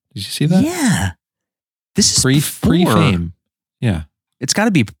 Dale. Did you see that? Yeah. This is pre-fame. Yeah. It's got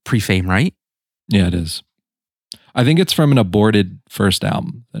to be pre-fame, right? Yeah, it is. I think it's from an aborted first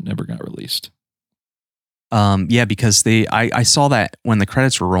album that never got released. Yeah, because I saw that when the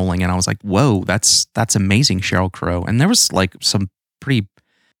credits were rolling and I was like, whoa, that's amazing, Sheryl Crow. And there was some pretty,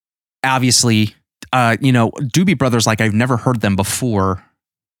 obviously, Doobie Brothers, I've never heard them before,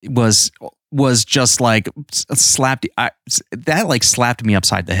 was just slapped. That slapped me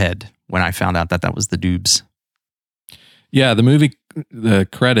upside the head when I found out that was the Doobs. Yeah, the movie, the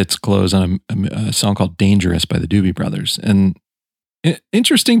credits close on a song called Dangerous by the Doobie Brothers. And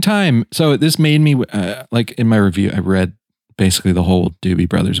interesting time. So this made me, in my review, I read basically the whole Doobie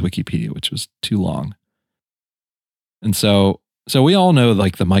Brothers Wikipedia, which was too long. And so we all know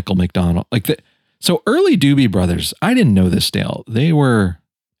the Michael McDonald, so early Doobie Brothers, I didn't know this, Dale. They were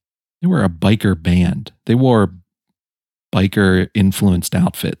a biker band. They wore biker influenced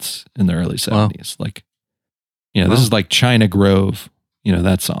outfits in the early 70s. Wow. This is China Grove,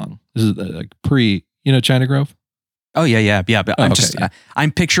 that song. This is pre, China Grove? Oh yeah. But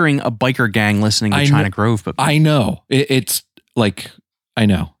I'm picturing a biker gang listening to China Grove. But I know it's I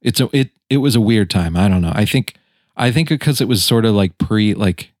know it was a weird time. I don't know. I think because it was sort of I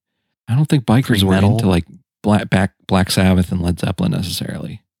don't think bikers were into Black Sabbath and Led Zeppelin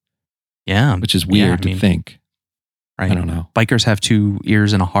necessarily. Yeah, which is weird to think. Right. I don't know. Bikers have 2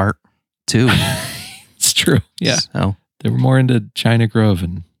 ears and a heart too. It's true. Yeah. So they were more into China Grove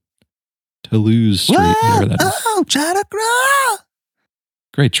and Toulouse Street. Whatever that is. Oh, China Grove.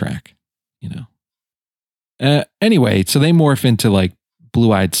 Great track, Anyway, so they morph into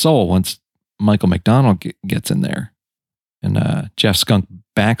Blue Eyed Soul once Michael McDonald gets in there. And Jeff Skunk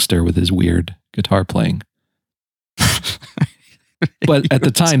Baxter with his weird guitar playing. But at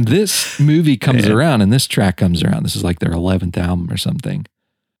the time this movie comes around and this track comes around, this is their 11th album or something.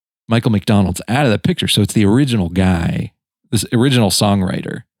 Michael McDonald's out of the picture. So it's the original guy, this original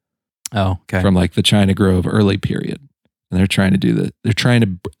songwriter. Oh, okay. From the China Grove early period. And they're trying to do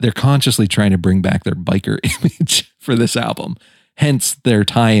they're consciously trying to bring back their biker image for this album. Hence their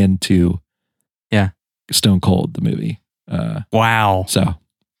tie-in to Stone Cold, the movie. Wow. So,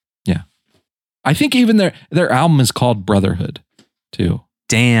 yeah. I think even their album is called Brotherhood too.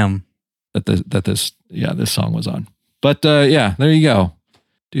 Damn. That this song was on. But there you go.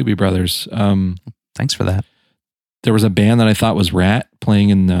 Doobie Brothers. Thanks for that. There was a band that I thought was Rat playing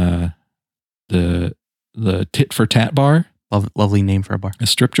in the Tit for Tat bar. Lovely name for a bar. A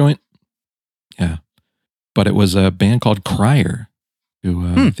strip joint. Yeah. but it was a band called Cryer, who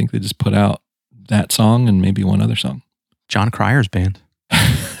I think they just put out that song and maybe one other song. John Cryer's band.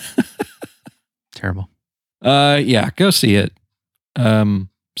 Terrible. Yeah, go see it.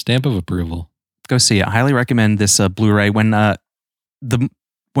 Stamp of approval. Go see it. I highly recommend this Blu-ray. When the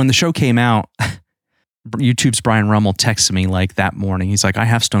show came out, YouTube's Brian Rummel texted me like that morning. He's like, I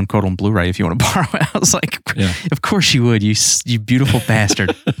have Stone Cold on Blu-ray if you want to borrow it. I was like, yeah. Of course you would, you beautiful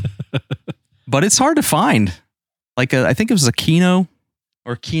bastard. But it's hard to find. Like, I think it was a Kino,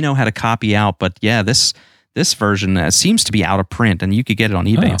 or Kino had a copy out. But yeah, this version seems to be out of print, and you could get it on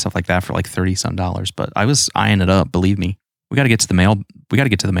eBay and stuff like that for like $30-some. But I was eyeing it up, believe me. We got to get to the mail. We got to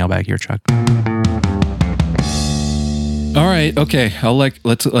get to the mailbag here, Chuck. All right, okay.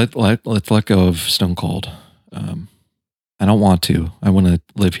 Let's let go of Stone Cold. I don't want to. I want to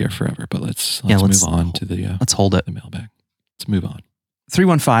live here forever. But let's move on to the. Let's hold it. The mailbag. Let's move on.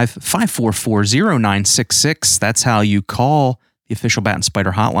 315-544-0966. That's how you call the official Bat and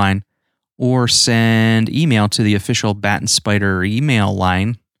Spider hotline, or send email to the official Bat and Spider email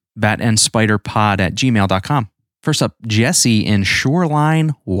line, batandspiderpod@gmail.com. First up, Jesse in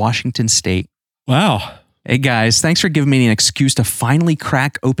Shoreline, Washington State. Wow. Hey guys, thanks for giving me an excuse to finally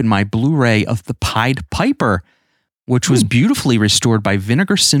crack open my Blu-ray of The Pied Piper, which was beautifully restored by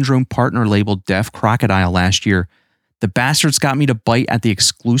Vinegar Syndrome partner label Deaf Crocodile last year. The bastards got me to bite at the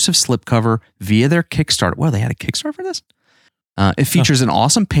exclusive slipcover via their Kickstarter. Well, they had a Kickstarter for this? It features an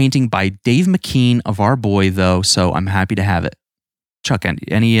awesome painting by Dave McKean of Our Boy, though, so I'm happy to have it. Chuck,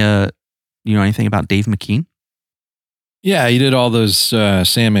 any you know anything about Dave McKean? Yeah, he did all those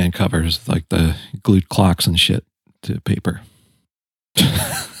Sandman covers, like the glued clocks and shit to paper.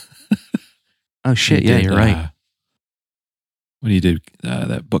 Oh shit! Yeah, you're right. What do you do?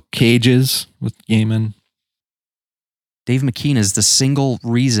 That book Cages with Gaiman. Dave McKean is the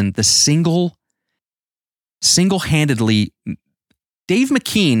single-handedly. Dave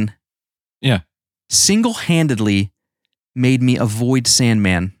McKean. Yeah. Single-handedly made me avoid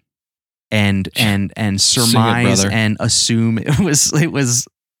Sandman. And surmise and assume it was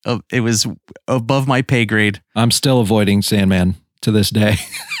above my pay grade. I'm still avoiding Sandman to this day.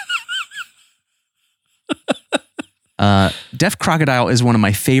 Deaf Crocodile is one of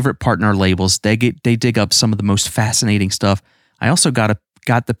my favorite partner labels. They dig up some of the most fascinating stuff. I also got the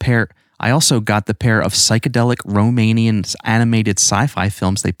pair of psychedelic Romanian animated sci-fi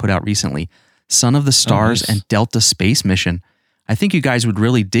films they put out recently, Son of the Stars and Delta Space Mission. I think you guys would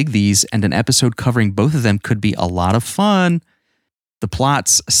really dig these, and an episode covering both of them could be a lot of fun. The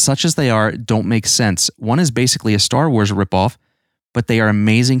plots, such as they are, don't make sense. One is basically a Star Wars ripoff, but they are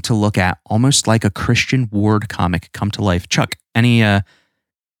amazing to look at, almost like a Christian Ward comic come to life. Chuck, any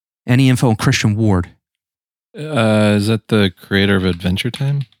info on Christian Ward? Is that the creator of Adventure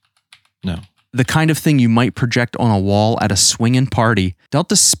Time? No. The kind of thing you might project on a wall at a swinging party.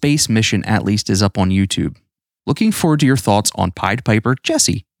 Delta Space Mission, at least, is up on YouTube. Looking forward to your thoughts on Pied Piper.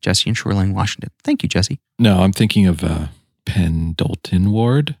 Jesse in Shoreline, Washington. Thank you, Jesse. No, I'm thinking of Pendleton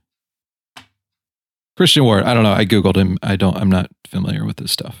Ward. Christian Ward. I don't know. I Googled him. I'm not familiar with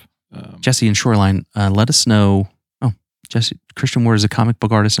this stuff. Jesse in Shoreline, let us know. Oh, Jesse. Christian Ward is a comic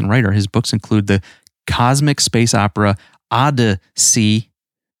book artist and writer. His books include the cosmic space opera Odyssey,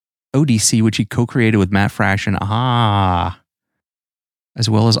 which he co-created with Matt Fraction. As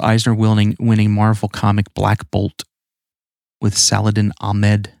well as Eisner winning Marvel comic Black Bolt with Saladin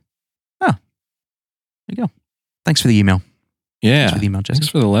Ahmed. Oh, there you go. Thanks for the email. Yeah. Thanks for the email, Jesse. Thanks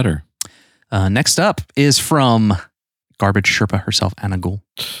for the letter. Next up is from Garbage Sherpa herself, Anna Gould.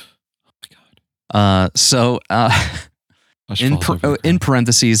 Oh, my God. In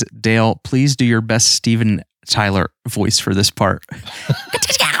parentheses, Dale, please do your best Steven Tyler voice for this part. I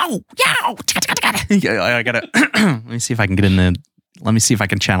gotta, let me see if I can get in the... Let me see if I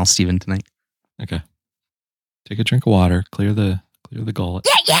can channel Steven tonight. Okay. Take a drink of water. Clear the gullet.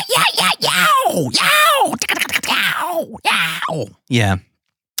 Yeah.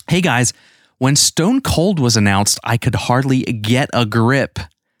 Hey guys, when Stone Cold was announced, I could hardly get a grip.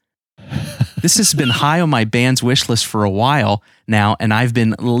 This has been high on my band's wish list for a while now, and I've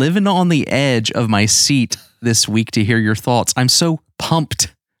been living on the edge of my seat this week to hear your thoughts. I'm so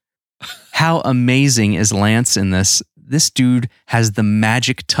pumped. How amazing is Lance in this? This dude has the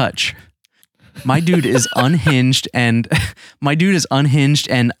magic touch. My dude is unhinged and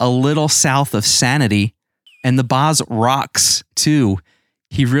a little south of sanity, and the Boz rocks too.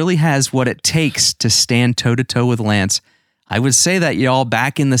 He really has what it takes to stand toe to toe with Lance. I would say that y'all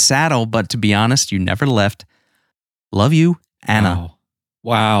back in the saddle, but to be honest, you never left. Love you, Anna.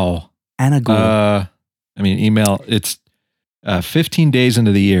 Wow. Anna Gould. Email. 15 days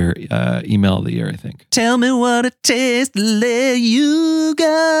into the year, email of the year, I think. Tell me what it takes to let you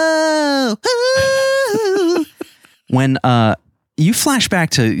go. When you flash back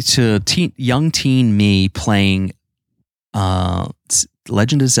to young teen me playing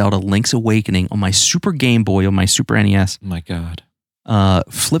Legend of Zelda Link's Awakening on my Super Game Boy, on my Super NES. Oh my God.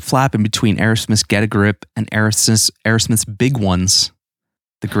 Flip-flopping between Aerosmith's Get a Grip and Aerosmith's Big Ones,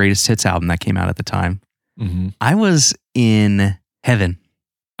 the greatest hits album that came out at the time. Mm-hmm. I was in heaven.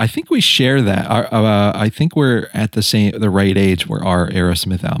 I think we share that. I think we're at the right age where our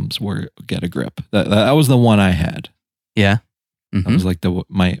Aerosmith albums were Get a Grip. That was the one I had. Yeah. Mm-hmm. That was like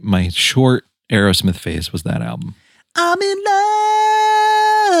my short Aerosmith phase was that album. I'm in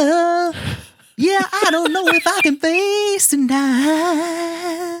love. Yeah, I don't know if I can face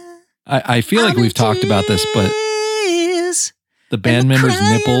tonight. I feel like we've talked about this, but the band members'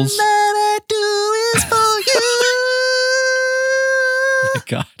 nipples. Oh my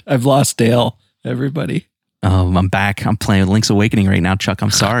God, I've lost Dale. Everybody. Oh, I'm back. I'm playing Link's Awakening right now, Chuck. I'm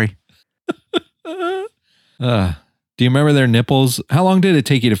sorry. Do you remember their nipples? How long did it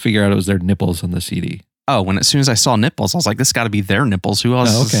take you to figure out it was their nipples on the CD? Oh, as soon as I saw nipples, I was like, this got to be their nipples. Who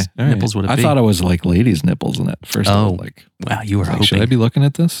else nipples would it be? I thought it was like ladies' nipples in that first. Oh, wow. You were hoping. Should I be looking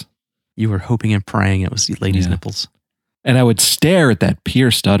at this? You were hoping and praying it was ladies' nipples. And I would stare at that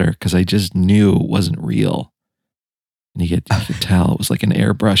pure stutter because I just knew it wasn't real. And you could tell it was like an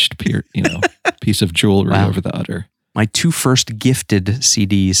airbrushed piece of jewelry over the udder. My two first gifted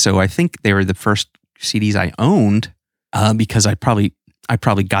CDs. So I think they were the first CDs I owned because I probably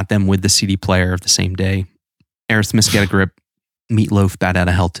got them with the CD player of the same day. Aerosmith's Get a Grip, Meatloaf, Bat Out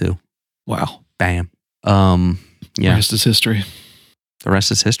of Hell 2. Wow. Bam. Yeah. The rest is history. The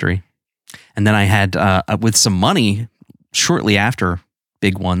rest is history. And then I had, with some money, shortly after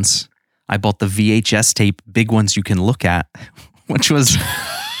Big Ones, I bought the VHS tape Big Ones You Can Look At, which was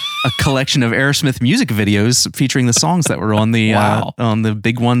a collection of Aerosmith music videos featuring the songs that were on the on the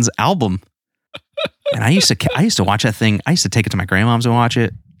Big Ones album. And I used to watch that thing. I used to take it to my grandmom's and watch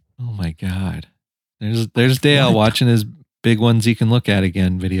it. Oh my God. There's Dale watching his Big Ones You Can Look At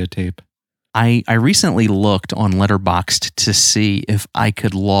again videotape. I recently looked on Letterboxd to see if I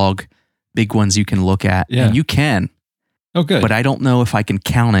could log Big Ones You Can Look At. Yeah. And you can. Oh, good. But I don't know if I can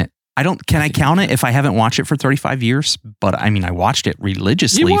count it. Can I count it if I haven't watched it for 35 years? But I mean, I watched it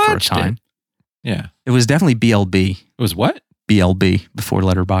religiously for a time. Yeah. It was definitely BLB. It was what? BLB before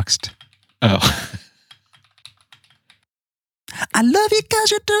Letterboxd. Oh. I love you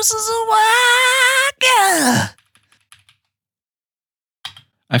because your deuces are wild, yeah.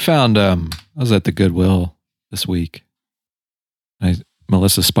 I found, I was at the Goodwill this week.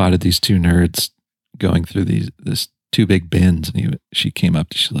 Melissa spotted these two nerds going through this two big bins, and she came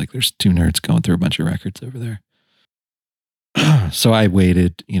up. She's like, "There's two nerds going through a bunch of records over there." So I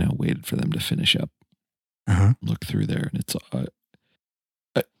waited for them to finish up, look through there, and it's.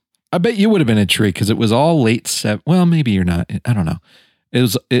 I bet you would have been intrigued because it was all late '70s. Well, maybe you're not. I don't know.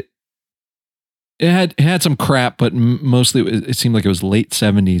 It had some crap, but mostly it seemed like it was late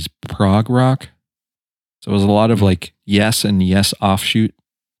 '70s prog rock. So it was a lot of like Yes and Yes offshoot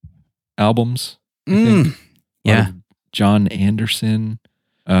albums. Yeah. John Anderson.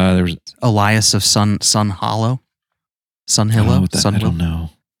 There was Elias of Sun Hollow. Sunhillow. I don't know.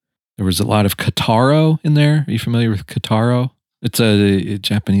 There was a lot of Kitaro in there. Are you familiar with Kitaro? It's a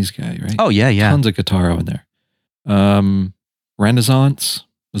Japanese guy, right? Oh yeah. Tons of Kitaro in there. Renaissance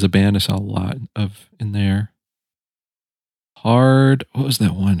was a band I saw a lot of in there. Hard. What was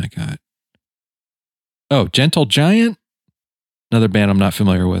that one I got? Oh, Gentle Giant. Another band I'm not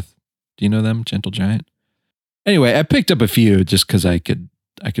familiar with. Do you know them? Gentle Giant. Anyway, I picked up a few just because I could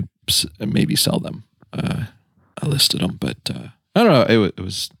maybe sell them. I listed them, but I don't know. It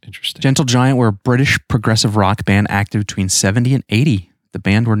was interesting. Gentle Giant were a British progressive rock band active between 70 and 80. The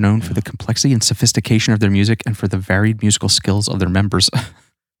band were known for the complexity and sophistication of their music and for the varied musical skills of their members.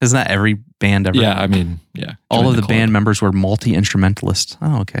 Isn't that every band ever? Yeah, I mean, yeah. All of the band members were multi-instrumentalists.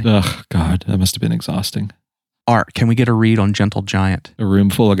 Oh, okay. Oh, God. That must have been exhausting. Art, can we get a read on Gentle Giant? A room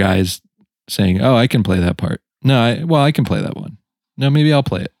full of guys saying, "Oh, I can play that part." No, I can play that one. No, maybe I'll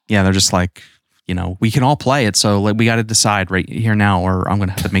play it. Yeah, they're just like, we can all play it, so we got to decide right here now, or I'm going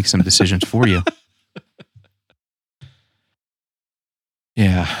to have to make some decisions for you.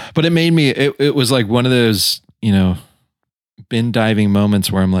 Yeah, but it made me, it was like one of those, bin diving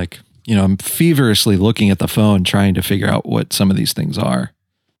moments where I'm like, I'm feverishly looking at the phone trying to figure out what some of these things are.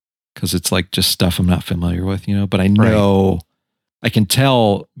 Because it's like just stuff I'm not familiar with, but I know, I can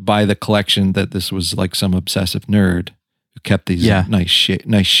tell by the collection that this was like some obsessive nerd who kept these nice shape,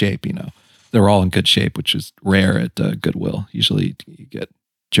 they're all in good shape, which is rare at Goodwill. Usually you get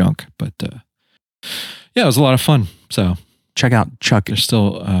junk, but yeah, it was a lot of fun. So check out Chuck. There's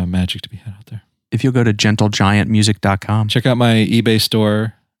still magic to be had out there. If you'll go to gentlegiantmusic.com. Check out my eBay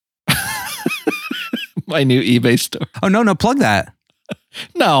store. My new eBay store. Oh, no, plug that.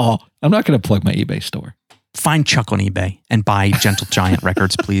 No, I'm not going to plug my eBay store. Find Chuck on eBay and buy Gentle Giant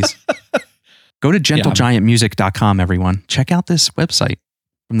records, please. Go to gentlegiantmusic.com, everyone. Check out this website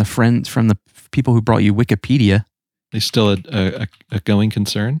from the people who brought you Wikipedia. They still a going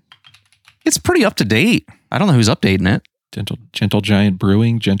concern? It's pretty up to date. I don't know who's updating it. Gentle Giant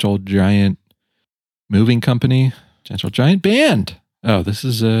Brewing, Gentle Giant Moving Company, Gentle Giant Band. Oh, I think this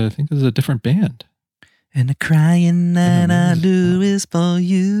is a different band. And the crying that I do is for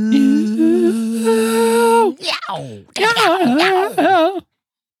you.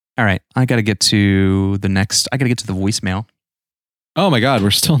 All right, I got to get to the voicemail. Oh my God,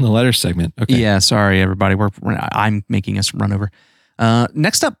 we're still in the letter segment. Okay. Yeah, sorry everybody. I'm making us run over.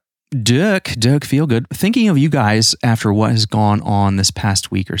 Next up, Dirk Feelgood. Thinking of you guys after what has gone on this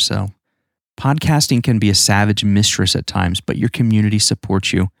past week or so. Podcasting can be a savage mistress at times, but your community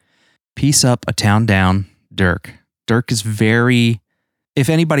supports you. Peace up, a town down, Dirk. Dirk is very, if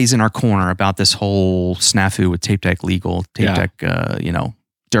anybody's in our corner about this whole snafu with Tape Deck Legal, Tape Deck,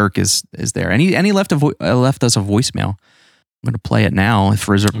 Dirk is there. And he left us a voicemail. I'm going to play it now if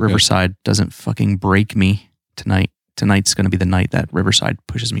Riverside doesn't fucking break me tonight. Tonight's going to be the night that Riverside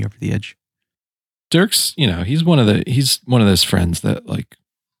pushes me over the edge. Dirk's, he's one of those friends that like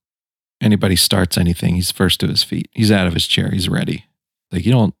anybody starts anything, he's first to his feet. He's out of his chair. He's ready. Like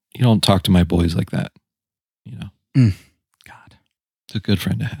you don't talk to my boys like that. God, it's a good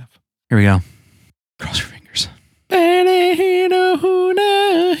friend to have. Here we go. Cross your fingers.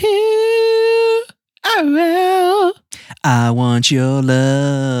 I want your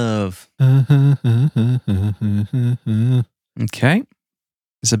love. Okay.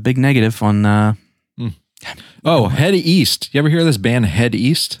 It's a big negative on... Oh, Head East. You ever hear of this band Head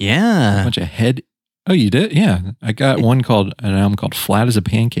East? Yeah. A bunch of Head... Oh, you did? Yeah. I got an album called Flat as a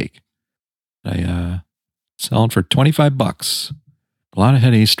Pancake. I selling for $25. A lot of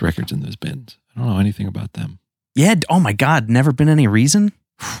Head East records in those bins. I don't know anything about them. Yeah. Oh my God. Never Been Any Reason.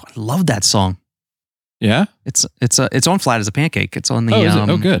 I love that song. Yeah? It's on Flat as a Pancake. It's on the...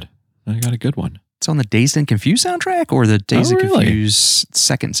 Oh, good. I got a good one. It's on the Dazed and Confused soundtrack or the Dazed and Confused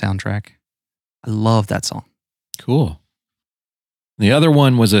second soundtrack. I love that song. Cool. The other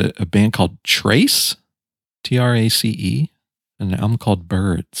one was a band called Trace, Trace, and an album called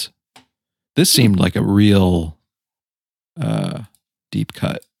Birds. This seemed like a real deep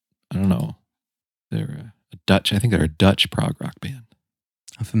cut. I don't know. They're a Dutch prog rock band.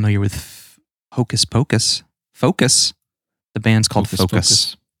 I'm familiar with Hocus Pocus. Focus. The band's called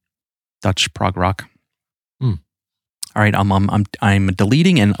Focus. Dutch prog rock. All right, I'm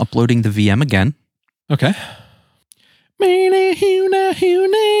deleting and uploading the VM again. Okay.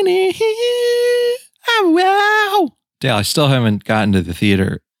 Dale, I still haven't gotten to the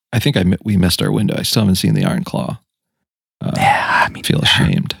theater. I think we missed our window. I still haven't seen the Iron Claw. I feel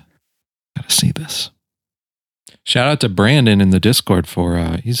ashamed. Gotta see this. Shout out to Brandon in the Discord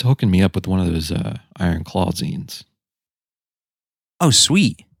for he's hooking me up with one of those Iron Claw zines. Oh,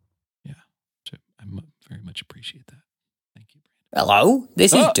 sweet. Yeah, so I very much appreciate that. Thank you, Brandon. Hello,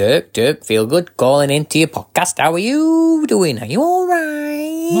 this is Dirk Feelgood calling into your podcast. How are you doing? Are you all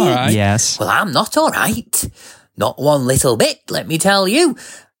right? All right. Yes. Well, I'm not all right. Not one little bit, let me tell you.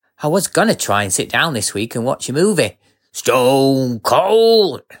 I was going to try and sit down this week and watch a movie. Stone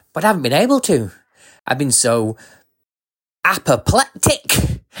Cold. But I haven't been able to. I've been so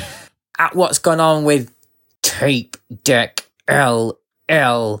apoplectic at what's gone on with Tape Deck LLC.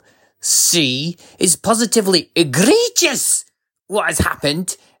 It's positively egregious what has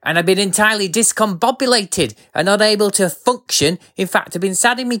happened, and I've been entirely discombobulated and not able to function. In fact, I've been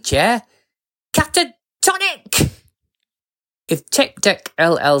sat in my chair catatonic. If Tape Deck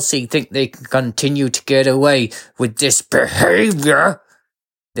LLC think they can continue to get away with this behaviour,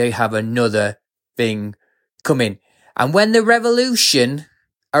 they have another thing coming. And when the revolution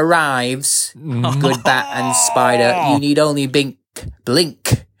arrives, good bat and spider, you need only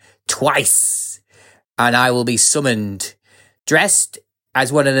blink twice, and I will be summoned, dressed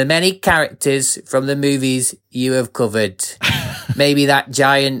as one of the many characters from the movies you have covered. Maybe that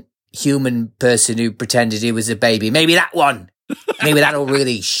giant human person who pretended he was a baby. Maybe that one. Maybe that'll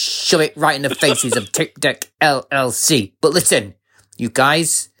really shove it right in the faces of Tape Deck LLC. But listen, you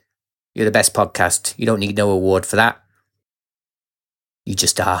guys, you're the best podcast. You don't need no award for that. You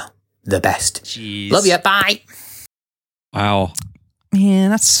just are the best. Jeez. Love you. Bye. Wow. Man,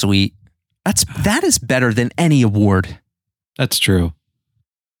 that's sweet. That is better than any award. That's true.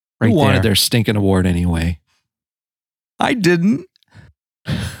 Right. Who wanted there. their stinking award anyway? I didn't.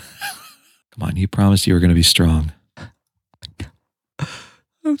 Come on, you promised you were going to be strong.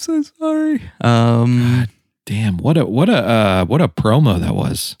 I'm so sorry. God damn, what a promo that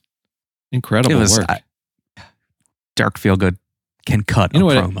was. Incredible work. Dark Feelgood can cut a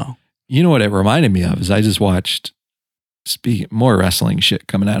promo. You know what it reminded me of is I just watched more wrestling shit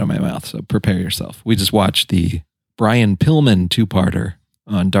coming out of my mouth, so prepare yourself. We just watched the Brian Pillman 2-parter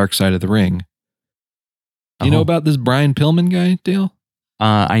on Dark Side of the Ring. You know about this Brian Pillman guy, Dale?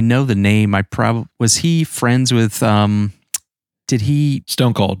 I know the name. Was he friends with Stone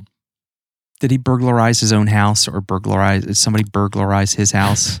Cold. Did he burglarize his own house or did somebody burglarize his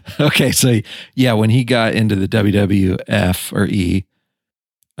house? Okay, so yeah, when he got into the WWF or E,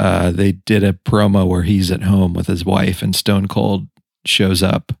 they did a promo where he's at home with his wife and Stone Cold shows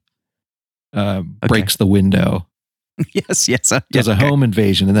up, breaks the window. Yes. Does a home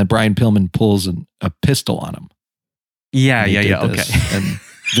invasion, and then Brian Pillman pulls a pistol on him. Yeah. Okay. And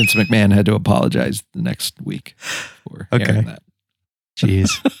Vince McMahon had to apologize the next week for airing that.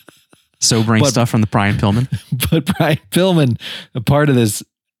 Jeez. Sobering stuff from the Brian Pillman. But Brian Pillman, a part of this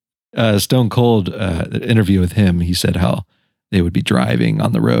Stone Cold interview with him, he said how they would be driving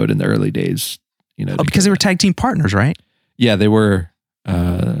on the road in the early days. Because they were tag team partners, right? Yeah, they were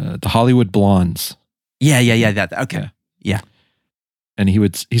the Hollywood Blondes. Yeah. Okay. Yeah. And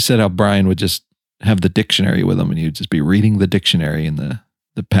he said how Brian would just have the dictionary with him, and he would just be reading the dictionary in the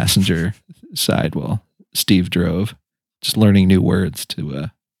passenger side while Steve drove, just learning new words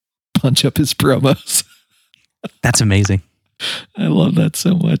to punch up his promos. That's amazing. I love that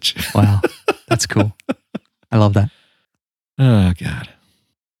so much. Wow. That's cool. I love that. Oh, God.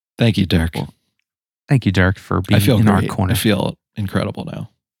 Thank you, Dirk. Cool. Thank you, Dirk, for being in our corner. I feel incredible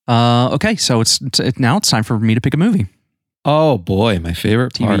now. Okay, so now it's time for me to pick a movie. Oh, boy. My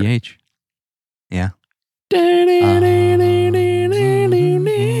favorite part. TBH. Yeah.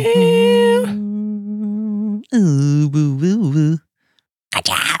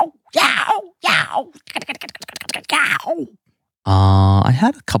 I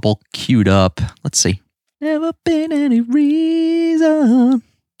had a couple queued up. Let's see. Never been any reason.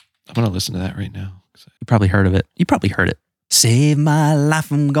 I'm going to listen to that right now. You probably heard of it. You probably heard it. Save my life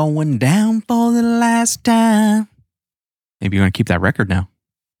from going down for the last time. Maybe you're going to keep that record now.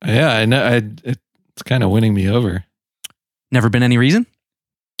 Yeah, I know. It's kind of winning me over. Never been any reason?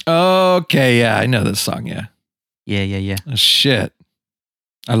 Okay, yeah, I know this song, yeah. Yeah. Oh, shit.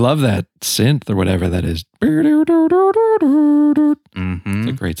 I love that synth or whatever that is. Mm-hmm. It's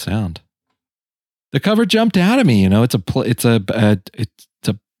a great sound. The cover jumped out at me, it's a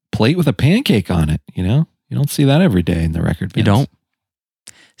plate with a pancake on it, You don't see that every day in the record bands. You don't?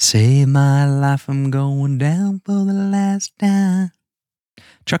 Save my life from going down for the last time.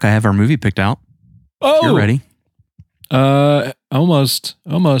 Chuck, I have our movie picked out. Oh, you're ready? Almost.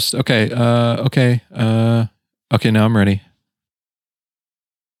 Okay. Okay. Now I'm ready.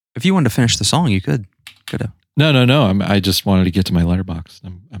 If you wanted to finish the song, you could have. No. I just wanted to get to my letterbox.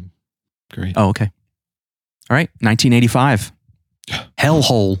 I'm great. Oh, okay. All right. 1985.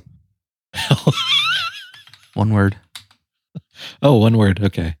 Hellhole. One word. Oh, one word.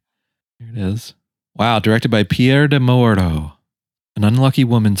 Okay. Here it is. Wow. Directed by Pierre de Moro. An unlucky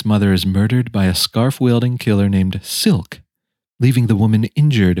woman's mother is murdered by a scarf-wielding killer named Silk, leaving the woman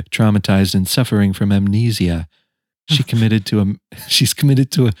injured, traumatized, and suffering from amnesia. She's committed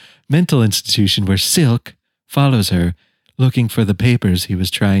to a mental institution where Silk follows her, looking for the papers he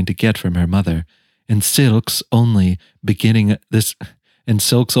was trying to get from her mother. And Silk's only the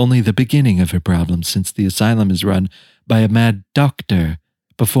beginning of her problems, since the asylum is run by a mad doctor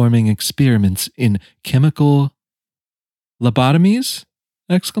performing experiments in chemical lobotomies?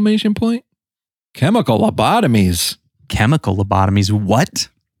 Exclamation point. Chemical lobotomies. Chemical lobotomies. What?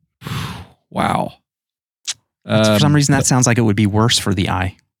 Wow. For some reason, that sounds like it would be worse for the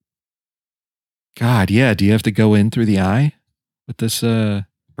eye. God, yeah. Do you have to go in through the eye with this? I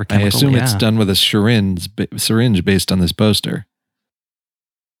assume it's done with a syringe based on this poster.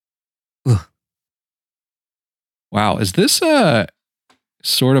 Ugh. Wow. Is this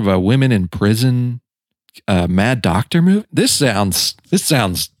sort of a women in prison mad doctor movie? This sounds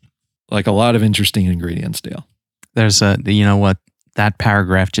like a lot of interesting ingredients, Dale. There's you know what? That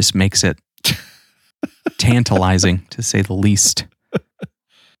paragraph just makes it tantalizing, to say the least.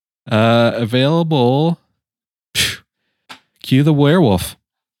 Available. Cue the werewolf.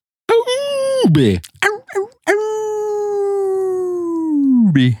 I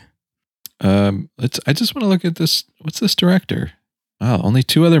just want to look at this. What's this director? Wow, only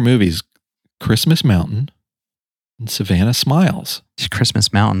 2 other movies Christmas Mountain and Savannah Smiles.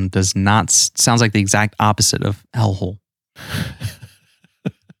 Christmas Mountain does not sounds like the exact opposite of Hellhole.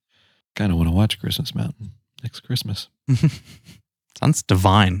 Kind of want to watch Christmas Mountain next Christmas. Sounds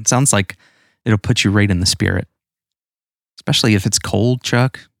divine. Sounds like it'll put you right in the spirit. Especially if it's cold,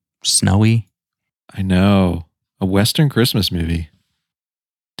 Chuck, snowy. I know. A Western Christmas movie.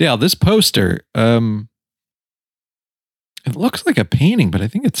 Dale, this poster, it looks like a painting, but I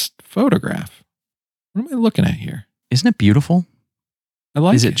think it's photograph. What am I looking at here? Isn't it beautiful? I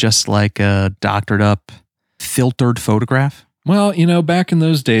like it. Is it just like a doctored up, filtered photograph? Well, back in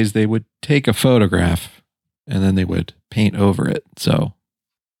those days, they would take a photograph and then they would paint over it. So,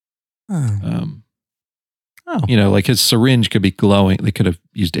 like his syringe could be glowing. They could have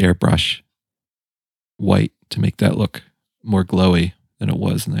used airbrush white to make that look more glowy than it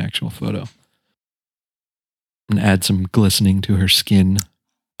was in the actual photo. And add some glistening to her skin.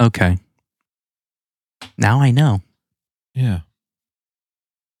 Okay. Now I know. Yeah.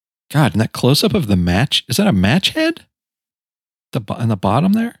 God, and that close-up of the match, is that a match head? On the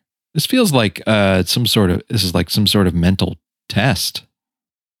bottom there? This feels like some sort of mental test.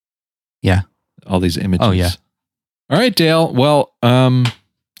 Yeah. All these images. Oh, yeah. All right, Dale. Well,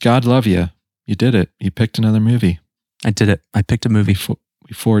 God love you. You did it. You picked another movie. I did it. I picked a movie.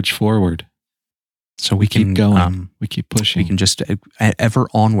 We forge forward. So we can keep going. We keep pushing. We can just ever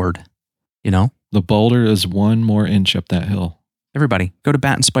onward, The boulder is one more inch up that hill. Everybody, go to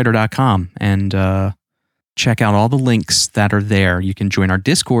batandspider.com and check out all the links that are there. You can join our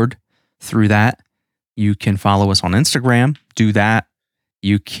Discord through that. You can follow us on Instagram. Do that.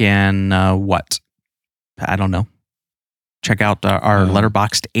 You can, I don't know. Check out our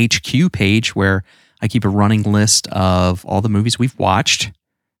Letterboxd HQ page where I keep a running list of all the movies we've watched.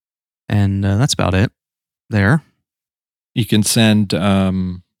 And that's about it there. You can send,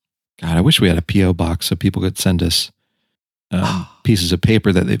 God, I wish we had a P.O. box so people could send us pieces of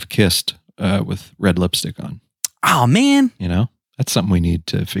paper that they've kissed with red lipstick on. Oh, man. That's something we need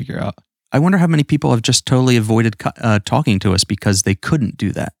to figure out. I wonder how many people have just totally avoided talking to us because they couldn't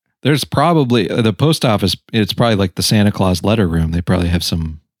do that. There's probably, the post office, it's probably like the Santa Claus letter room. They probably have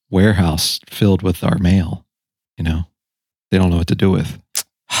some warehouse filled with our mail. They don't know what to do with.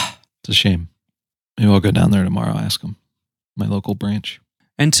 It's a shame. Maybe I'll go down there tomorrow, ask them. My local branch.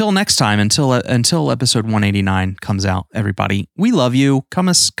 Until next time, until episode 189 comes out, everybody, we love you.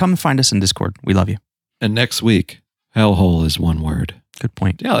 Come find us in Discord. We love you. And next week, hellhole is one word. Good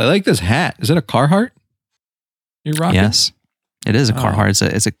point. Yeah, I like this hat. Is it a Carhartt you're rocking? Yes, it is a Carhartt.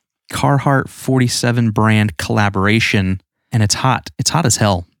 It's a Carhartt 47 brand collaboration, and it's hot. It's hot as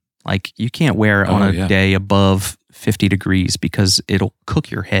hell. Like, you can't wear it on a day above 50 degrees because it'll cook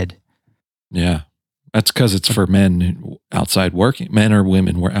your head. Yeah. That's because it's for men outside working. Men or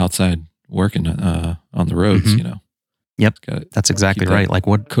women were outside working on the roads, Yep, that's exactly right. Like,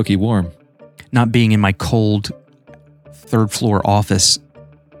 what cookie warm. Not being in my cold third floor office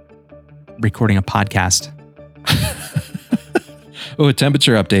recording a podcast. Oh, a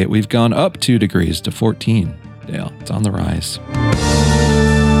temperature update. We've gone up 2 degrees to 14. Dale, it's on the rise.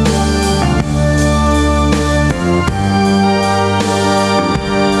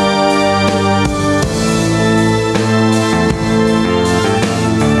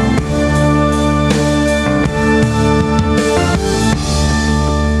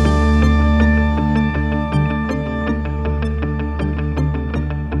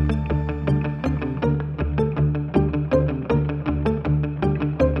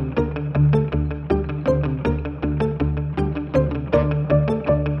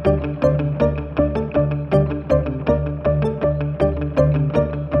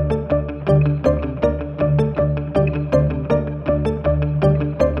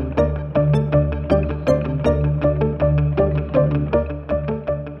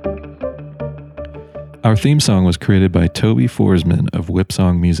 Our theme song was created by Toby Forsman of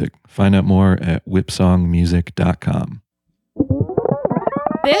Whipsong Music. Find out more at whipsongmusic.com.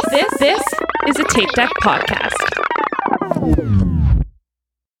 This is a Tape Deck podcast.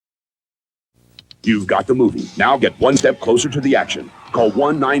 You've got the movie. Now get one step closer to the action. Call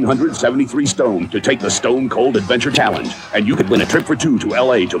 1-900-73-STONE to take the Stone Cold Adventure Challenge, and you could win a trip for 2 to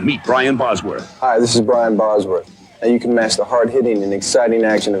L.A. to meet Brian Bosworth. Hi, this is Brian Bosworth, and you can match the hard-hitting and exciting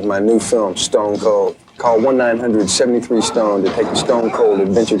action of my new film, Stone Cold. Call 1-900-73-STONE to take the Stone Cold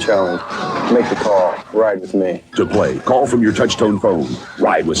Adventure Challenge. Make the call. Ride with me. To play, call from your touch-tone phone.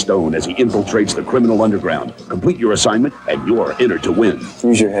 Ride with Stone as he infiltrates the criminal underground. Complete your assignment, and you're entered to win.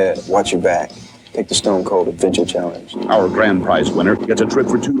 Use your head. Watch your back. Take the Stone Cold Adventure Challenge. Our grand prize winner gets a trip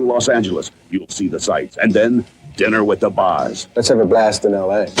for 2 to Los Angeles. You'll see the sights, and then Dinner with the Boz. Let's have a blast in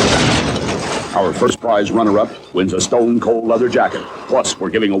L.A. Our first prize runner-up wins a Stone Cold leather jacket. Plus, we're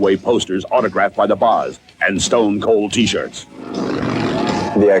giving away posters autographed by the Boz and Stone Cold t-shirts.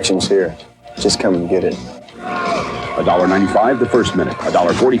 The action's here. Just come and get it. $1.95 the first minute.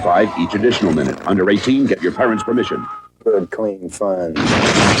 $1.45 each additional minute. Under 18, get your parents' permission. Good, clean fun.